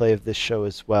the replay of this show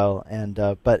as well. And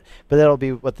but that'll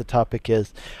be what the topic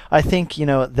is. I think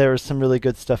there's some really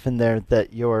good stuff in there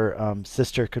that your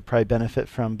sister could probably benefit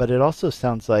from. But it also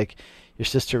sounds like your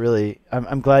sister really.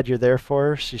 I'm glad you're there for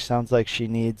her. She sounds like she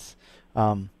needs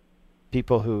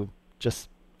people who just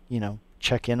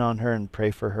check in on her and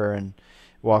pray for her and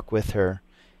walk with her.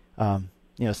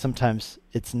 Sometimes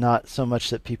it's not so much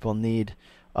that people need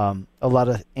a lot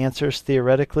of answers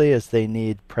theoretically as they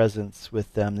need presence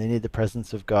with them. They need the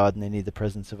presence of God, and they need the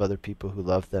presence of other people who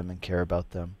love them and care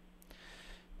about them.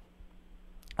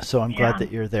 So I'm glad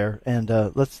that you're there. And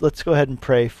let's go ahead and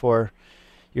pray for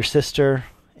your sister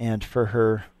and for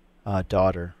her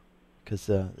daughter, because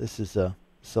this is a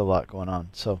lot going on.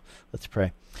 So let's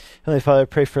pray. Heavenly Father, I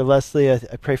pray for Leslie. I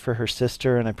pray for her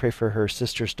sister, and I pray for her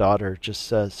sister's daughter. Just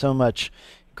so much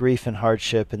grief and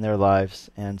hardship in their lives,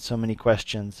 and so many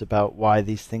questions about why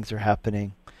these things are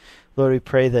happening. Lord, we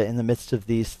pray that in the midst of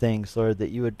these things, Lord,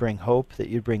 that you would bring hope, that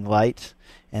you'd bring light,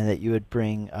 and that you would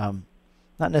bring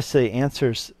not necessarily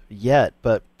answers yet,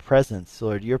 but presence,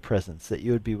 Lord, your presence, that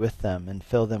you would be with them and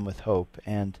fill them with hope.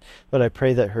 And Lord, I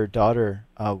pray that her daughter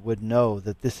would know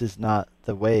that this is not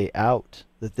the way out,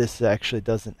 that this actually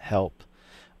doesn't help.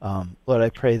 Lord,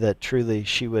 I pray that truly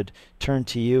she would turn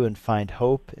to you and find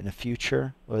hope in a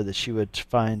future, Lord, that she would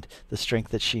find the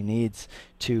strength that she needs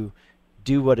to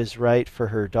do what is right for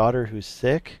her daughter who's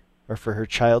sick, or for her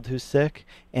child who's sick,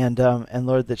 and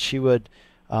Lord, that she would,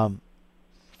 Lord,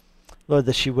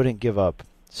 that she wouldn't give up.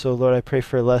 So Lord, I pray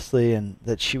for Leslie, and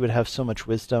that she would have so much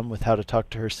wisdom with how to talk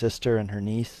to her sister and her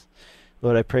niece.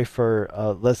 Lord, I pray for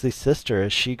Leslie's sister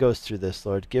as she goes through this.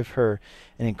 Lord, give her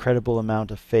an incredible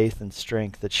amount of faith and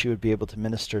strength that she would be able to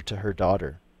minister to her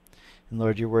daughter. And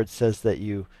Lord, your word says that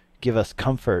you give us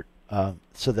comfort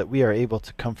so that we are able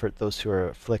to comfort those who are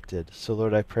afflicted. So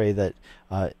Lord, I pray that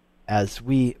as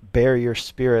we bear your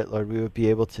Spirit, Lord, we would be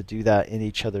able to do that in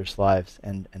each other's lives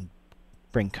and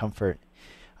bring comfort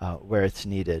where it's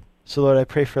needed. So Lord, I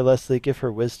pray for Leslie, give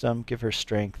her wisdom, give her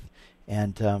strength.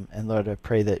 And Lord, I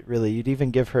pray that really you'd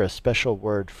even give her a special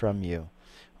word from you,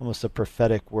 almost a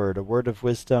prophetic word, a word of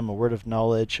wisdom, a word of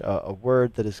knowledge, a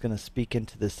word that is going to speak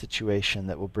into this situation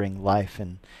that will bring life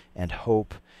and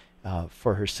hope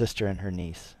for her sister and her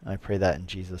niece. I pray that in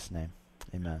Jesus' name.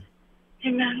 Amen.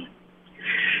 Amen.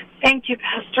 Thank you,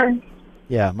 Pastor.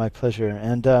 Yeah, my pleasure.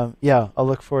 And I'll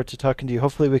look forward to talking to you.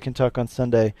 Hopefully we can talk on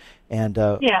Sunday and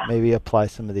maybe apply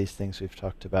some of these things we've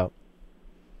talked about.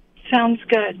 Sounds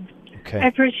good. Okay. I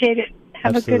appreciate it.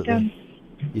 Have Absolutely. a good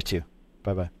day. You too.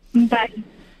 Bye-bye. Bye.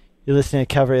 You're listening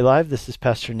to Calvary Live. This is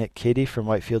Pastor Nick Cady from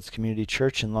Whitefields Community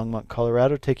Church in Longmont,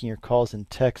 Colorado, taking your calls and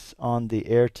texts on the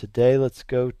air today. Let's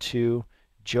go to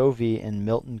Jovi in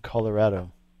Milton,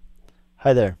 Colorado.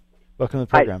 Hi there. Welcome to the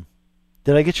program. Hi.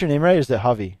 Did I get your name right, or is it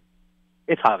Javi?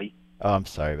 It's Javi. Oh, I'm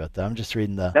sorry about that. I'm just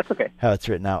reading That's okay. How it's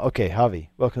written out. Okay, Javi,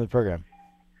 welcome to the program.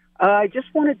 I just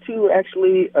wanted to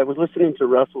I was listening to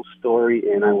Russell's story,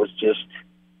 and I was just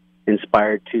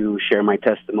inspired to share my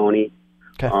testimony.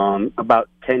 Okay. About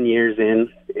 10 years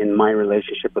in my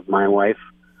relationship with my wife,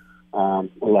 a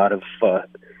lot of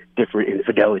different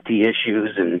infidelity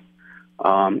issues, and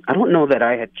I don't know that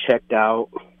I had checked out,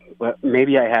 but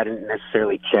maybe I hadn't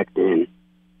necessarily checked in.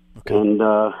 Okay. And,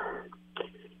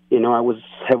 I was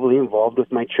heavily involved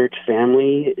with my church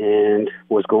family and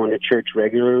was going to church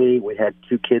regularly. We had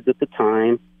 2 kids at the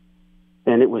time,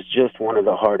 and it was just one of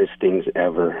the hardest things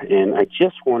ever. And I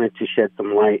just wanted to shed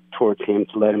some light towards him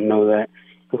to let him know that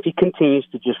if he continues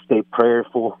to just stay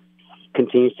prayerful,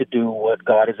 continues to do what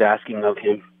God is asking of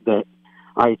him, that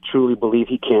I truly believe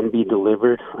he can be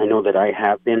delivered. I know that I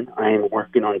have been. I am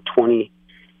working on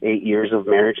 28 years of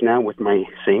marriage now with my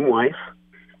same wife.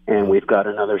 And we've got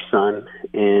another son,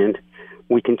 and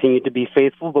we continue to be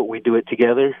faithful, but we do it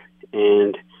together,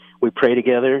 and we pray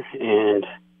together, and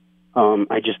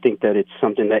I just think that it's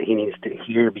something that he needs to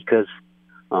hear, because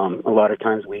a lot of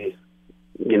times we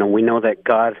know that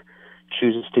God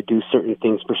chooses to do certain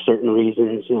things for certain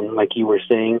reasons, and like you were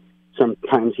saying,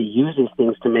 sometimes he uses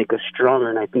things to make us stronger,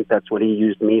 and I think that's what he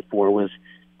used me for, was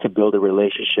to build a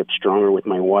relationship stronger with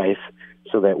my wife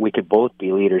so that we could both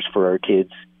be leaders for our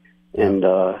kids. And,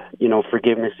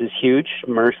 forgiveness is huge,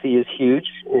 mercy is huge,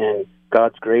 and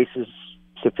God's grace is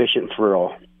sufficient for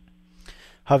all.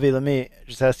 Javi, let me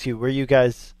just ask you, were you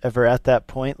guys ever at that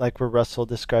point, like where Russell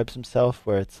describes himself,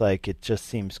 where it's like it just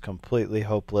seems completely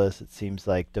hopeless, it seems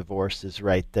like divorce is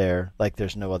right there, like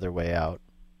there's no other way out?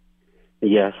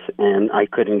 Yes, and I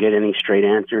couldn't get any straight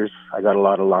answers. I got a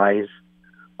lot of lies.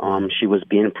 She was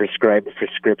being prescribed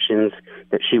prescriptions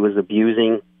that she was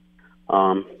abusing.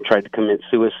 Tried to commit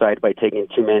suicide by taking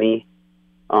too many.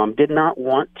 Did not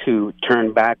want to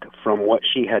turn back from what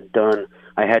she had done.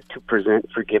 I had to present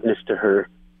forgiveness to her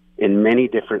in many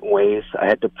different ways. I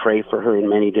had to pray for her in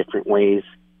many different ways.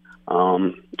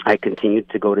 I continued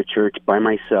to go to church by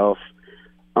myself.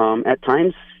 At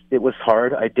times, it was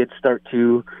hard. I did start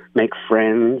to make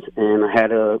friends, and I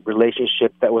had a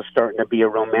relationship that was starting to be a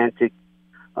romantic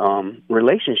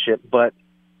relationship. But,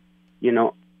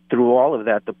 through all of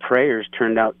that, the prayers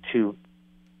turned out to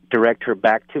direct her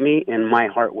back to me, and my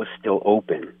heart was still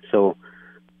open. So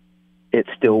it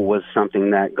still was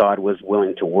something that God was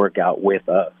willing to work out with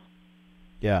us.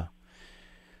 Yeah.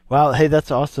 Wow. Hey,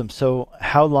 that's awesome. So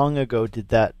how long ago did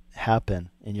that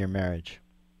happen in your marriage?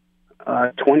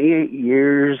 28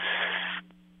 years.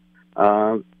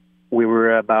 We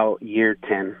were about year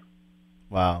 10.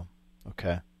 Wow.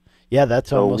 Okay. Yeah,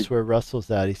 that's almost where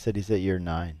Russell's at. He said he's at year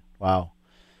 9. Wow.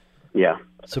 Yeah.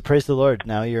 So praise the Lord.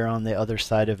 Now you're on the other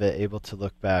side of it, able to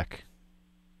look back.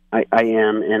 I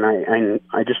am, and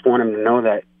I just want him to know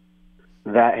that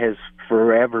has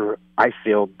forever, I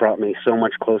feel, brought me so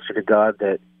much closer to God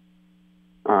that,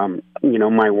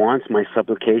 my wants, my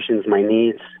supplications, my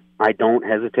needs, I don't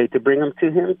hesitate to bring them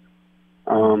to him.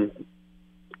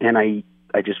 And I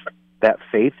just, that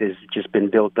faith has just been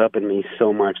built up in me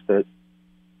so much that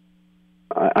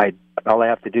all I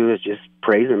have to do is just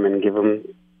praise him and give him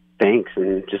thanks,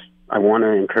 and just I want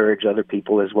to encourage other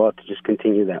people as well to just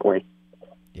continue that way.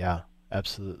 Yeah,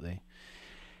 absolutely.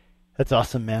 That's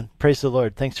awesome, man. Praise the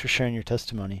Lord. Thanks for sharing your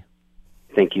testimony.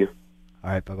 Thank you.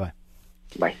 All right, bye-bye.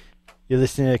 Bye. You're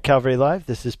listening to Calvary Live.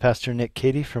 This is Pastor Nick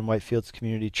Cady from Whitefields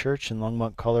Community Church in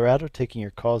Longmont, Colorado, taking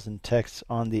your calls and texts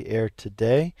on the air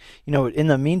today. You know, in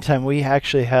the meantime, we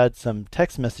actually had some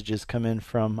text messages come in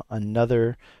from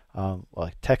another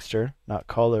texter, not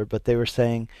caller, but they were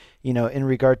saying, you know, in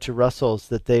regard to Russells,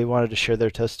 that they wanted to share their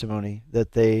testimony,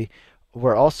 that they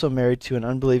were also married to an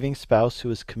unbelieving spouse who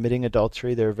was committing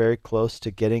adultery. They were very close to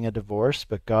getting a divorce,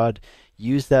 but God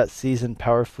used that season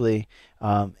powerfully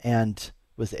and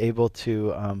was able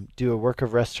to do a work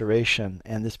of restoration.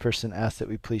 And this person asked that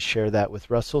we please share that with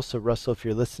Russell. So Russell, if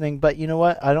you're listening, but you know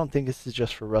what? I don't think this is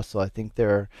just for Russell. I think there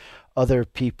are other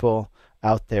people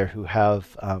out there who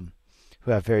have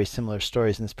very similar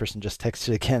stories. And this person just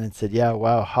texted again and said, yeah,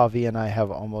 wow, Javi and I have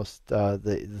almost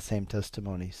the same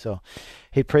testimony. So,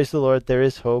 hey, praise the Lord. There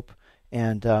is hope.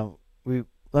 And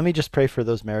let me just pray for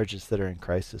those marriages that are in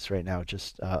crisis right now,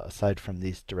 just aside from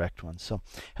these direct ones. So,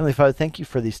 Heavenly Father, thank you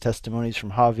for these testimonies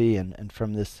from Javi and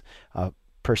from this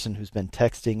person who's been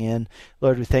texting in.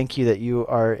 Lord, we thank you that you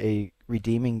are a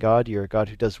redeeming God. You're a God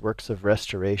who does works of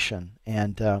restoration.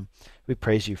 And we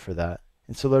praise you for that.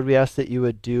 And so, Lord, we ask that you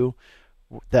would do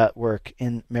that work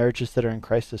in marriages that are in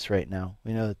crisis right now.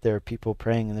 We know that there are people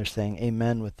praying and they're saying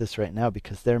amen with this right now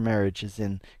because their marriage is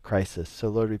in crisis. So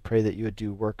Lord, we pray that you would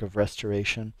do work of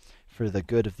restoration for the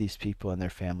good of these people and their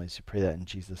families. We pray that in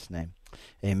Jesus' name.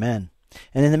 Amen.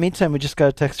 And in the meantime, we just got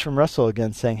a text from Russell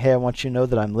again saying, hey, I want you to know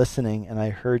that I'm listening and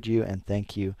I heard you and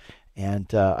thank you.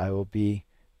 And I will be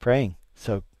praying.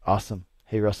 So awesome.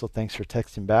 Hey, Russell, thanks for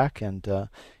texting back, and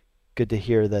good to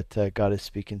hear that God is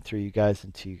speaking through you guys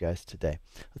and to you guys today.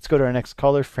 Let's go to our next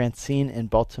caller, Francine in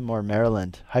Baltimore,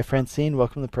 Maryland. Hi, Francine.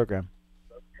 Welcome to the program.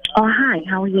 Oh, hi.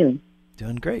 How are you?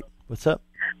 Doing great. What's up?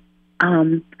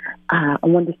 I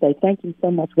wanted to say thank you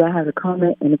so much. Well, I have a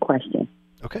comment and a question.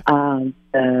 Okay.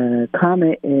 The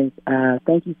comment is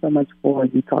thank you so much for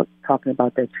you talking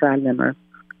about the trilemma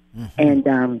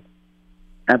and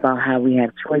about how we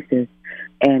have choices.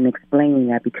 And explaining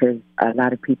that, because a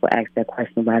lot of people ask that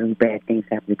question, why do bad things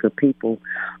happen to good people?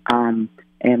 And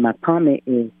my comment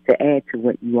is to add to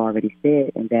what you already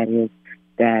said, and that is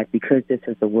that because this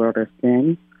is a world of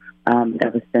sin,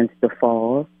 ever since the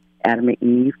fall, Adam and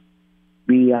Eve,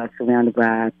 we are surrounded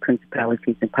by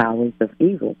principalities and powers of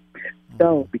evil.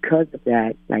 So because of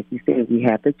that, like you said, we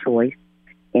have the choice,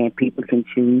 and people can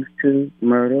choose to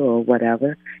murder or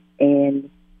whatever, and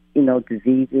you know,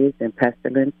 diseases and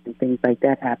pestilence and things like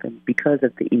that happen because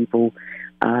of the evil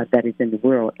that is in the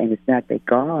world. And it's not that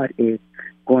God is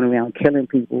going around killing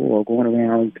people or going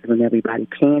around giving everybody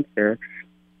cancer.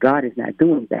 God is not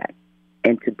doing that.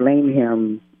 And to blame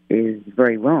him is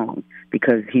very wrong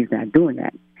because he's not doing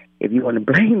that. If you want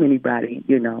to blame anybody,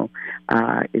 you know,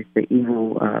 it's the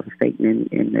evil of Satan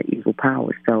and the evil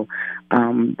power. So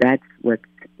that's what's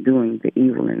doing the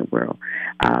evil in the world.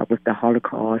 With the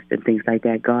Holocaust and things like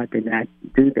that, God did not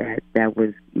do that. That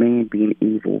was man being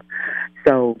evil.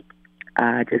 So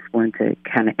I just wanted to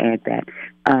kind of add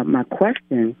that. My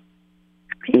question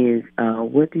is,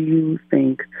 what do you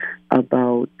think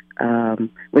about, well,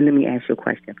 let me ask you a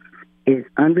question. Is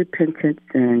unrepentant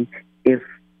sin, if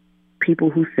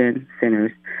people who sin,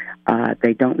 sinners,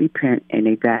 they don't repent and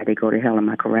they die, they go to hell, am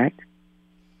I correct?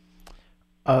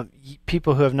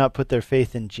 People who have not put their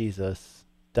faith in Jesus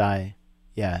die,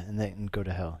 yeah, and they can go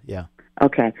to hell, yeah.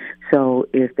 Okay, so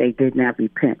if they did not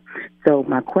repent. So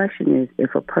my question is,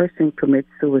 if a person commits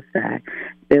suicide,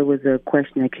 there was a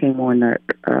question that came on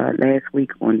last week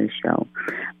on the show,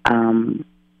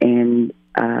 and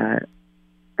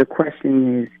the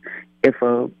question is, if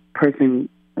a person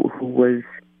who was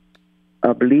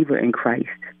a believer in Christ,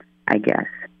 I guess,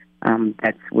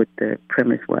 that's what the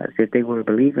premise was. If they were a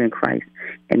believer in Christ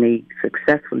and they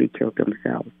successfully killed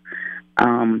themselves,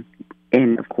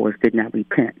 and of course did not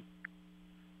repent,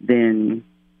 then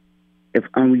if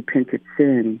unrepented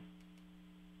sin,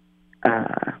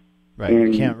 right,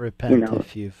 and, you can't repent, you know,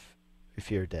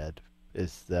 if you're dead,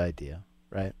 is the idea,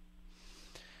 right?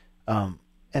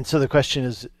 And so the question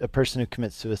is, a person who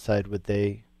commits suicide,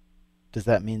 does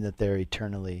that mean that they're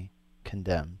eternally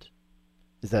condemned?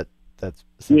 That's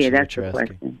essentially what you're asking.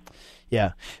 Question.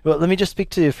 Yeah. Well, let me just speak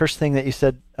to the first thing that you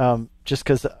said, just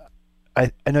because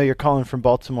I know you're calling from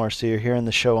Baltimore, so you're hearing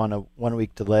the show on a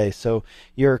 1-week delay. So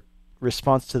your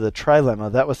response to the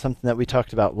trilemma, that was something that we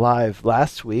talked about live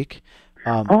last week.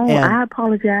 I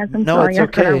apologize. I'm sorry. It's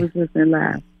okay. I was listening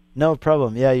live. No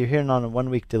problem. Yeah, you're hearing on a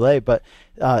 1-week delay, but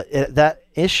that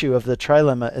issue of the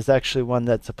trilemma is actually one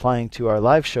that's applying to our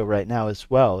live show right now as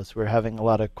well, as we're having a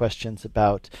lot of questions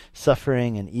about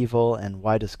suffering and evil and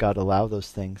why does God allow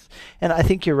those things. And I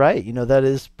think you're right. You know, that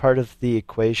is part of the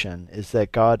equation, is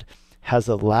that God has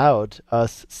allowed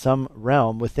us some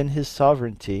realm within his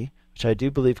sovereignty, which I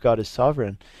do believe God is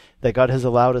sovereign, that God has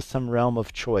allowed us some realm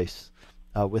of choice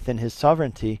within his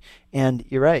sovereignty. And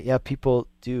you're right, yeah, people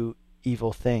do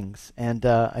evil things. And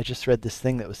I just read this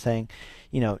thing that was saying,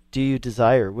 would you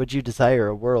desire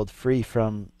a world free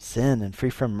from sin and free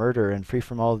from murder and free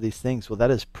from all of these things? Well,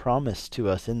 that is promised to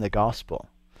us in the gospel.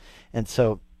 And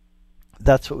so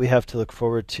that's what we have to look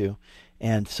forward to.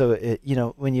 And so,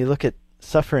 when you look at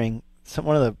suffering,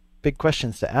 one of the big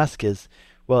questions to ask is,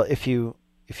 well, if you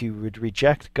would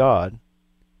reject God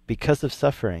because of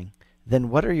suffering, then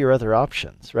what are your other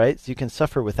options, right? So you can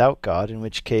suffer without God, in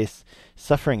which case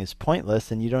suffering is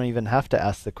pointless, and you don't even have to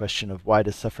ask the question of why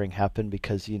does suffering happen,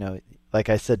 because, like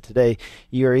I said today,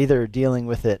 you're either dealing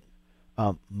with it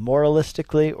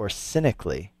moralistically or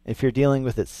cynically. If you're dealing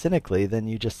with it cynically, then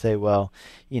you just say, well,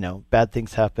 bad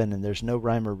things happen, and there's no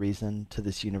rhyme or reason to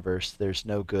this universe. There's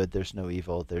no good, there's no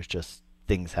evil, there's just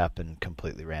things happen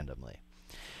completely randomly.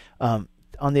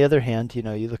 On the other hand,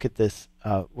 you look at this,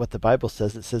 what the Bible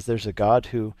says. It says there's a God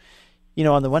who,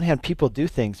 on the one hand, people do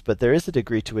things, but there is a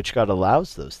degree to which God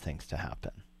allows those things to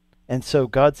happen. And so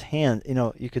God's hand,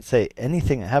 you could say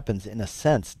anything that happens, in a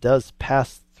sense, does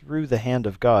pass through the hand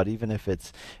of God, even if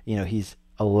it's, he's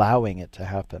allowing it to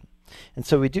happen. And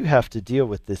so we do have to deal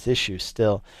with this issue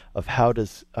still of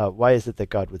why is it that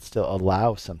God would still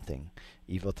allow something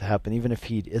evil to happen, even if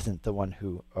he isn't the one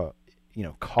who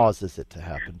causes it to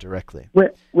happen directly.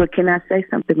 Well, can I say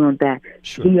something on that?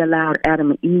 Sure. He allowed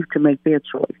Adam and Eve to make their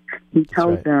choice. He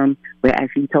told them,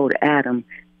 he told Adam,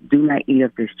 do not eat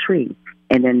of this tree.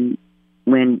 And then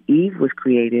when Eve was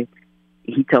created,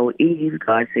 he told Eve,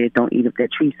 God said, don't eat of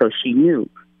that tree. So she knew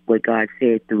what God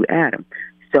said through Adam.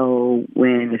 So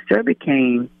when the serpent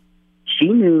came, she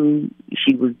knew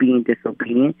she was being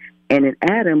disobedient. And then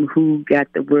Adam, who got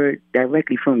the word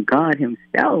directly from God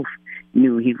himself,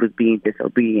 knew he was being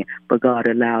disobedient. But God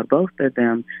allowed both of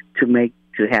them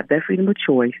to have that freedom of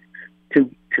choice,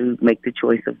 to make the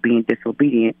choice of being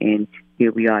disobedient. And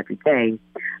here we are today,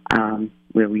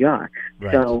 where we are.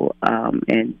 Right. So,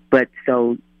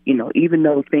 even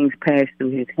though things pass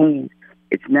through his hands,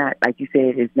 it's not, like you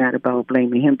said, it's not about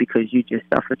blaming him because you just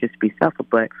suffer just to be suffered.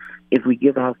 But if we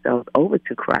give ourselves over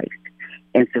to Christ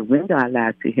and surrender our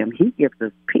lives to him, he gives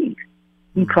us peace.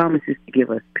 He promises to give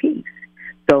us peace.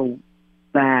 So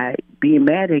by being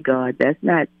mad at God, that's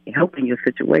not helping your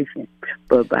situation.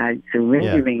 But by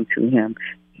surrendering to him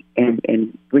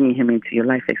and bringing him into your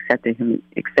life,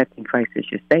 accepting Christ as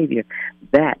your Savior,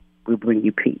 that will bring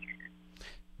you peace.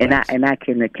 And I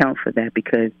can account for that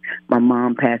because my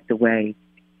mom passed away,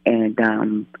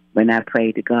 and when I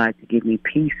prayed to God to give me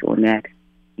peace on that,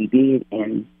 he did,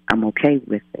 and I'm okay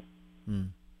with it.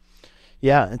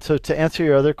 Yeah, and so to answer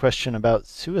your other question about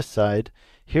suicide,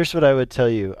 here's what I would tell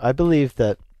you. I believe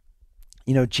that,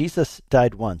 Jesus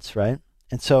died once, right?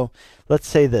 And so let's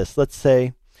say this. Let's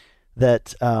say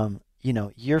that,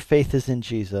 your faith is in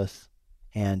Jesus,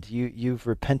 and you've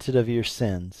repented of your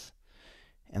sins.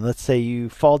 And let's say you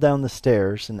fall down the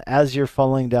stairs, and as you're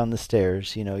falling down the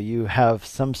stairs, you have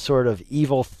some sort of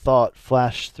evil thought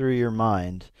flash through your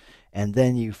mind, and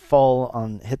then you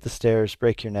hit the stairs,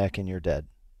 break your neck, and you're dead.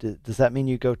 Does that mean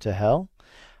you go to hell?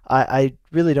 I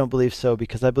really don't believe so,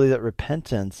 because I believe that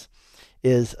repentance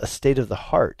is a state of the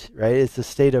heart, right? It's a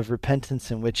state of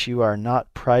repentance in which you are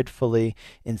not pridefully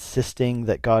insisting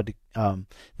that God,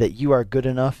 that you are good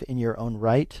enough in your own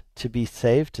right to be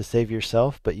saved, to save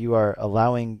yourself, but you are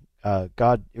allowing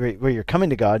God, where you're coming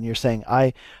to God and you're saying,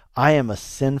 I am a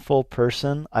sinful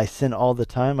person. I sin all the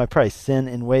time. I probably sin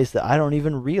in ways that I don't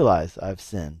even realize I've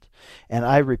sinned. And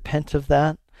I repent of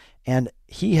that. And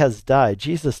he has died.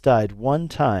 Jesus died one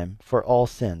time for all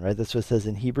sin, right? That's what it says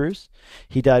in Hebrews.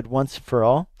 He died once for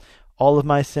all. All of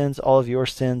my sins, all of your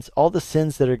sins, all the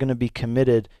sins that are going to be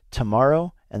committed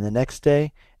tomorrow and the next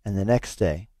day and the next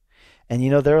day. And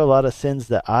there are a lot of sins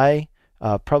that I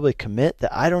probably commit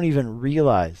that I don't even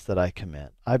realize that I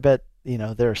commit. I bet,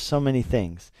 there are so many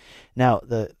things. Now,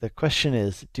 the question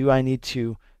is, do I need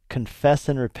to confess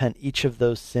and repent each of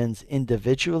those sins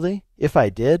individually? If I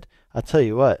did, I'll tell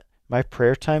you what, my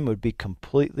prayer time would be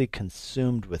completely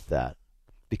consumed with that,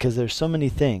 because there's so many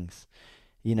things,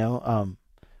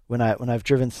 when I've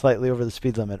driven slightly over the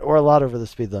speed limit or a lot over the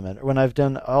speed limit, or when I've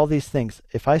done all these things,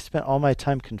 if I spent all my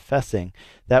time confessing,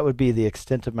 that would be the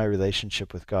extent of my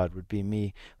relationship with God, would be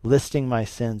me listing my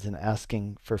sins and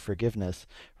asking for forgiveness,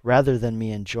 rather than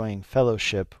me enjoying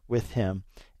fellowship with him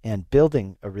and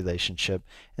building a relationship.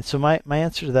 And so my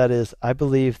answer to that is, I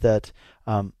believe that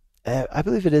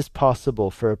it is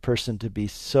possible for a person to be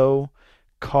so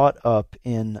caught up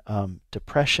in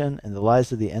depression and the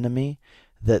lies of the enemy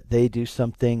that they do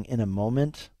something in a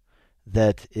moment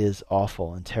that is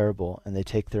awful and terrible and they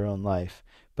take their own life.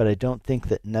 But I don't think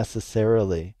that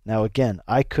necessarily, now again,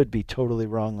 I could be totally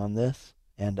wrong on this,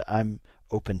 and I'm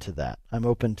open to that. I'm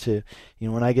open to,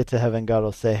 when I get to heaven, God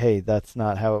will say, hey, that's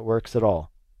not how it works at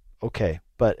all. Okay,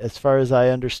 but as far as I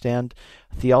understand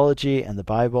theology and the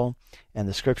Bible and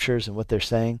the scriptures and what they're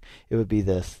saying, it would be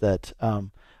this, that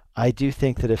I do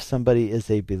think that if somebody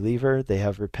is a believer, they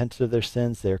have repented of their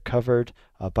sins, they are covered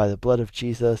by the blood of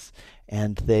Jesus,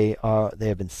 and they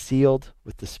have been sealed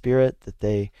with the Spirit, that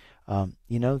they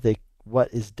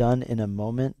what is done in a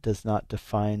moment does not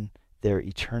define their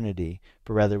eternity,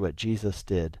 but rather what Jesus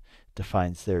did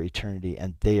defines their eternity,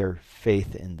 and their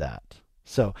faith in that.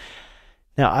 So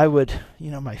now I would,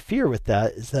 my fear with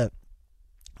that is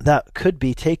that could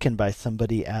be taken by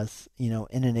somebody as,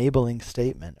 an enabling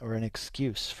statement or an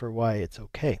excuse for why it's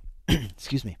okay.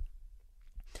 Excuse me.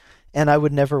 And I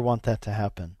would never want that to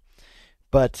happen.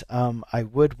 But I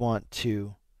would want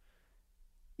to,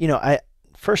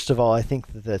 first of all, I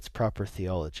think that that's proper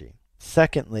theology.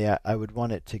 Secondly, I would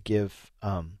want it to give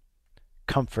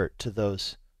comfort to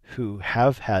those who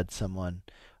have had someone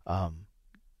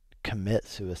commit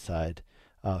suicide,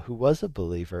 who was a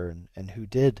believer and who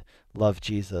did love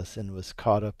Jesus and was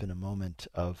caught up in a moment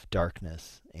of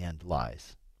darkness and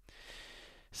lies.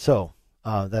 So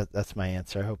that's my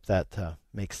answer. I hope that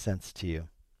makes sense to you.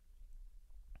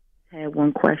 I had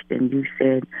one question. You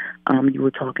said you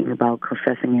were talking about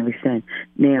confessing every sin.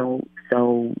 Now,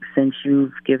 so since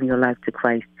you've given your life to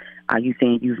Christ, are you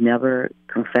saying you've never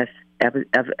confessed ever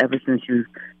since you've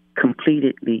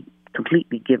completely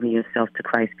given yourself to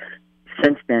Christ?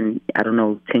 Since then, I don't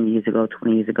know, 10 years ago,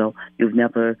 20 years ago, you've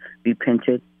never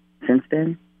repented since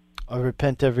then? I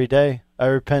repent every day. I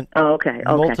repent So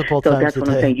multiple times that's what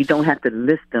I'm saying. You don't have to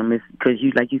list them because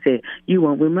like you said, you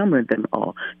won't remember them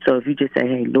all. So if you just say,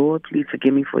 hey, Lord, please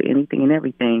forgive me for anything and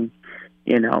everything,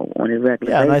 on a regular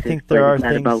basis. And I think there are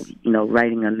things. It's not about,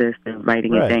 writing a list and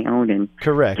writing it down and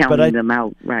counting them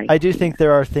out. Right. I do think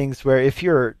there are things where if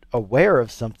you're aware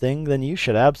of something, then you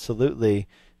should absolutely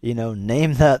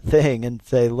name that thing and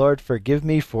say, Lord, forgive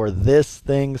me for this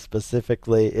thing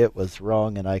specifically. It was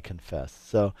wrong and I confess.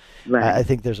 So I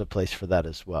think there's a place for that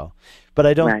as well. But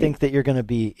I don't think that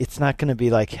it's not going to be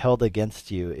like held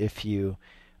against you if you,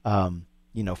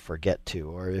 forget to,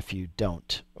 or if you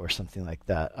don't, or something like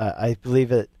that. I believe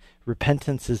that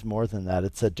repentance is more than that.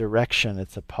 It's a direction,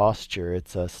 it's a posture,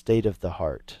 it's a state of the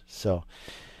heart. So.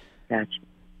 Gotcha.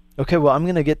 Okay, well, I'm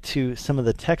going to get to some of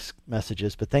the text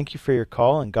messages, but thank you for your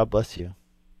call, and God bless you.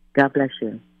 God bless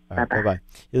you. All right, bye-bye.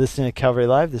 You're listening to Calvary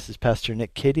Live. This is Pastor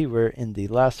Nick Cady. We're in the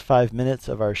last 5 minutes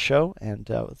of our show, and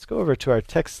let's go over to our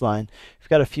text line. We've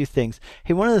got a few things.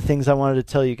 Hey, one of the things I wanted to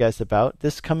tell you guys about,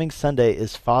 this coming Sunday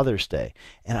is Father's Day,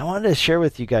 and I wanted to share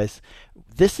with you guys,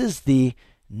 this is the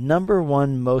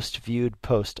 #1 most viewed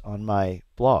post on my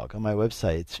blog, on my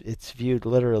website. It's viewed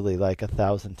literally like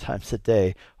 1,000 times a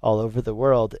day all over the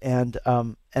world, and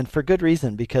for good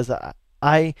reason, because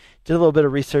I did a little bit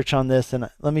of research on this, and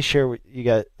let me share with you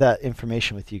guys that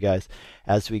information with you guys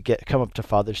as we come up to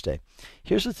Father's Day.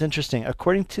 Here's what's interesting.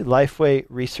 According to Lifeway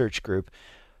Research Group,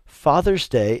 Father's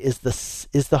Day is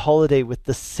the holiday with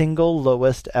the single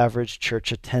lowest average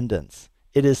church attendance.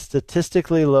 It is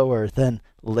statistically lower than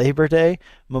Labor Day,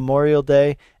 Memorial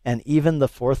Day, and even the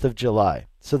 4th of July.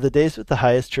 So the days with the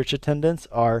highest church attendance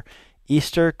are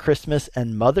Easter, Christmas,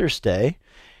 and Mother's Day.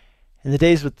 And the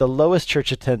days with the lowest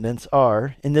church attendance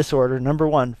are, in this order,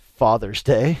 #1, Father's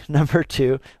Day,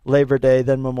 #2, Labor Day,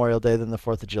 then Memorial Day, then the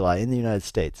 4th of July in the United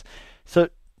States. So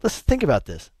let's think about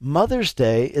this. Mother's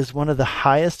Day is one of the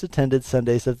highest attended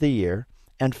Sundays of the year,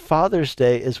 and Father's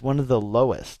Day is one of the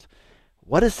lowest.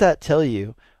 What does that tell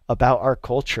you about our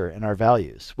culture and our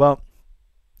values? Well,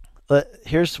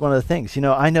 here's one of the things.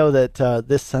 I know that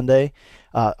this Sunday,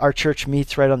 our church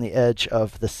meets right on the edge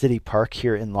of the city park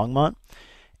here in Longmont.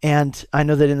 And I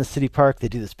know that in the city park, they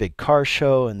do this big car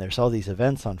show, and there's all these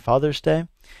events on Father's Day.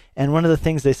 And one of the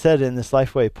things they said in this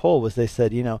Lifeway poll was they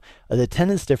said, the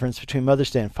attendance difference between Mother's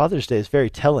Day and Father's Day is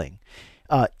very telling.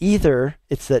 Either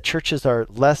it's that churches are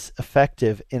less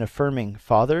effective in affirming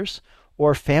fathers,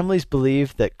 or families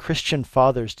believe that Christian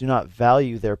fathers do not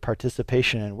value their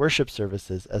participation in worship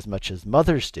services as much as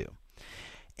mothers do.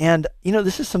 And,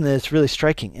 this is something that's really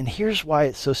striking. And here's why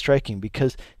it's so striking,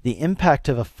 because the impact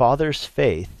of a father's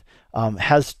faith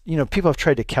has, people have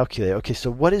tried to calculate, okay, so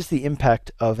what is the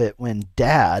impact of it when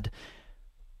dad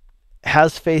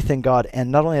has faith in God,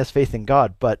 and not only has faith in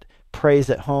God, but prays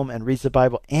at home and reads the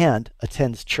Bible and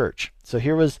attends church? So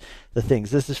here was the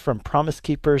things. This is from Promise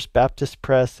Keepers, Baptist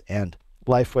Press, and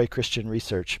Lifeway Christian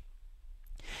Research.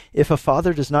 If a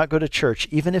father does not go to church,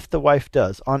 even if the wife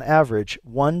does, on average,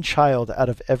 1 child out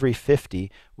of every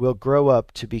 50 will grow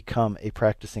up to become a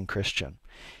practicing Christian.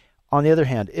 On the other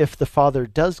hand, if the father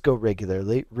does go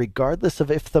regularly, regardless of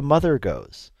if the mother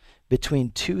goes,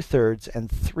 between 2/3 and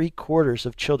 3/4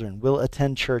 of children will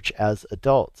attend church as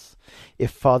adults.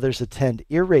 If fathers attend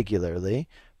irregularly,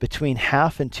 between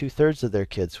half and 2/3 of their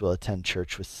kids will attend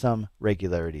church with some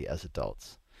regularity as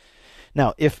adults.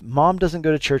 Now, if mom doesn't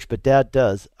go to church but dad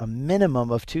does, a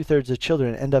minimum of 2/3 of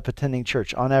children end up attending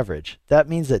church on average. That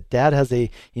means that dad has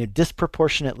a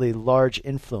disproportionately large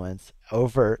influence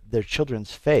over their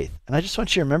children's faith. And I just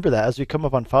want you to remember that as we come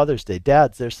up on Father's Day.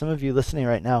 Dads, there's some of you listening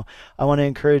right now. I want to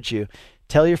encourage you.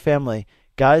 Tell your family,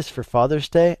 guys, for Father's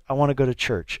Day, I want to go to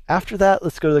church. After that,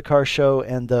 let's go to the car show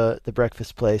and the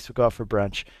breakfast place. We'll go out for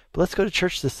brunch. But let's go to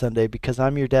church this Sunday because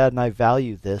I'm your dad and I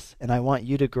value this, and I want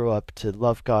you to grow up to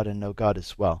love God and know God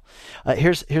as well.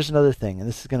 Here's another thing, and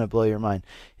this is going to blow your mind.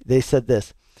 They said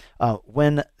this.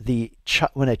 When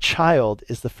a child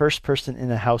is the first person in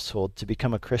a household to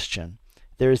become a Christian,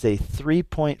 there is a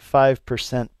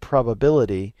 3.5%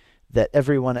 probability that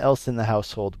everyone else in the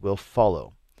household will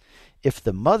follow. If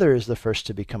the mother is the first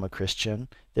to become a Christian,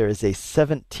 there is a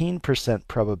 17%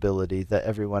 probability that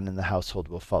everyone in the household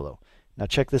will follow. Now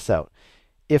check this out.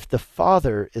 If the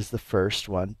father is the first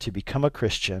one to become a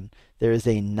Christian, there is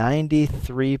a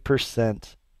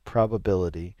 93%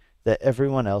 probability that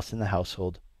everyone else in the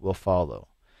household will follow.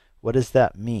 What does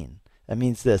that mean? That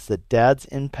means this, that dad's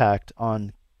impact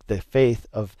on the faith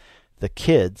of the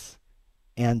kids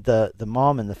and the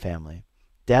mom in the family,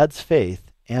 dad's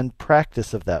faith and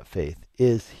practice of that faith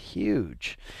is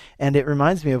huge. And it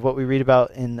reminds me of what we read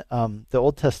about in the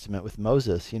Old Testament with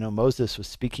Moses. Moses was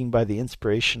speaking by the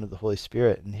inspiration of the Holy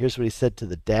Spirit. And here's what he said to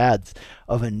the dads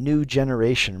of a new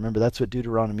generation. Remember, that's what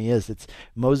Deuteronomy is. It's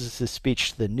Moses'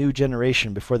 speech to the new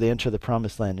generation before they enter the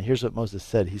promised land. And here's what Moses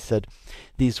said. He said,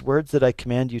 "These words that I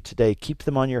command you today, keep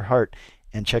them on your heart.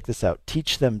 And check this out,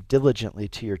 teach them diligently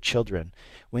to your children.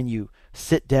 When you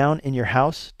sit down in your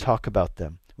house, talk about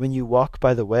them. When you walk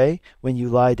by the way, when you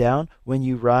lie down, when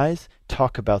you rise,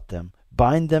 talk about them.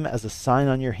 Bind them as a sign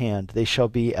on your hand. They shall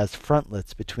be as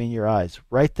frontlets between your eyes.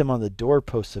 Write them on the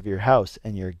doorposts of your house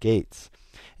and your gates."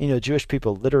 Jewish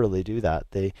people literally do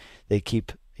that. They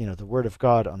keep, the word of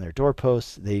God on their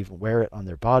doorposts. They even wear it on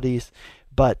their bodies.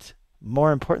 But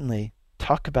more importantly,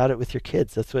 talk about it with your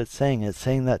kids. That's what it's saying. It's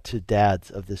saying that to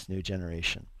dads of this new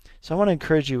generation. So I want to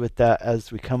encourage you with that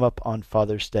as we come up on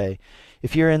Father's Day.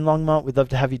 If you're in Longmont, we'd love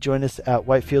to have you join us at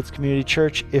Whitefields Community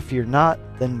Church. If you're not,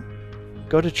 then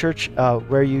go to church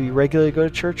where you regularly go to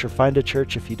church, or find a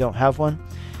church if you don't have one.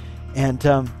 And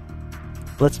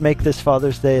let's make this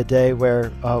Father's Day a day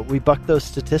where we buck those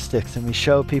statistics and we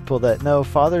show people that no,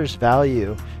 fathers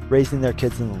value raising their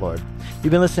kids in the Lord.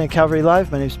 You've been listening to Calvary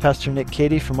Live. My name is Pastor Nick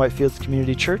Cady from Whitefields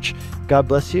Community Church. God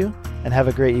bless you and have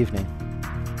a great evening.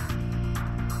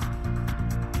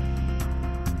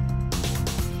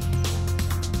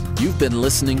 You've been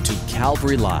listening to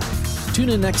Calvary Live. Tune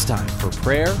in next time for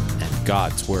prayer and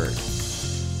God's Word.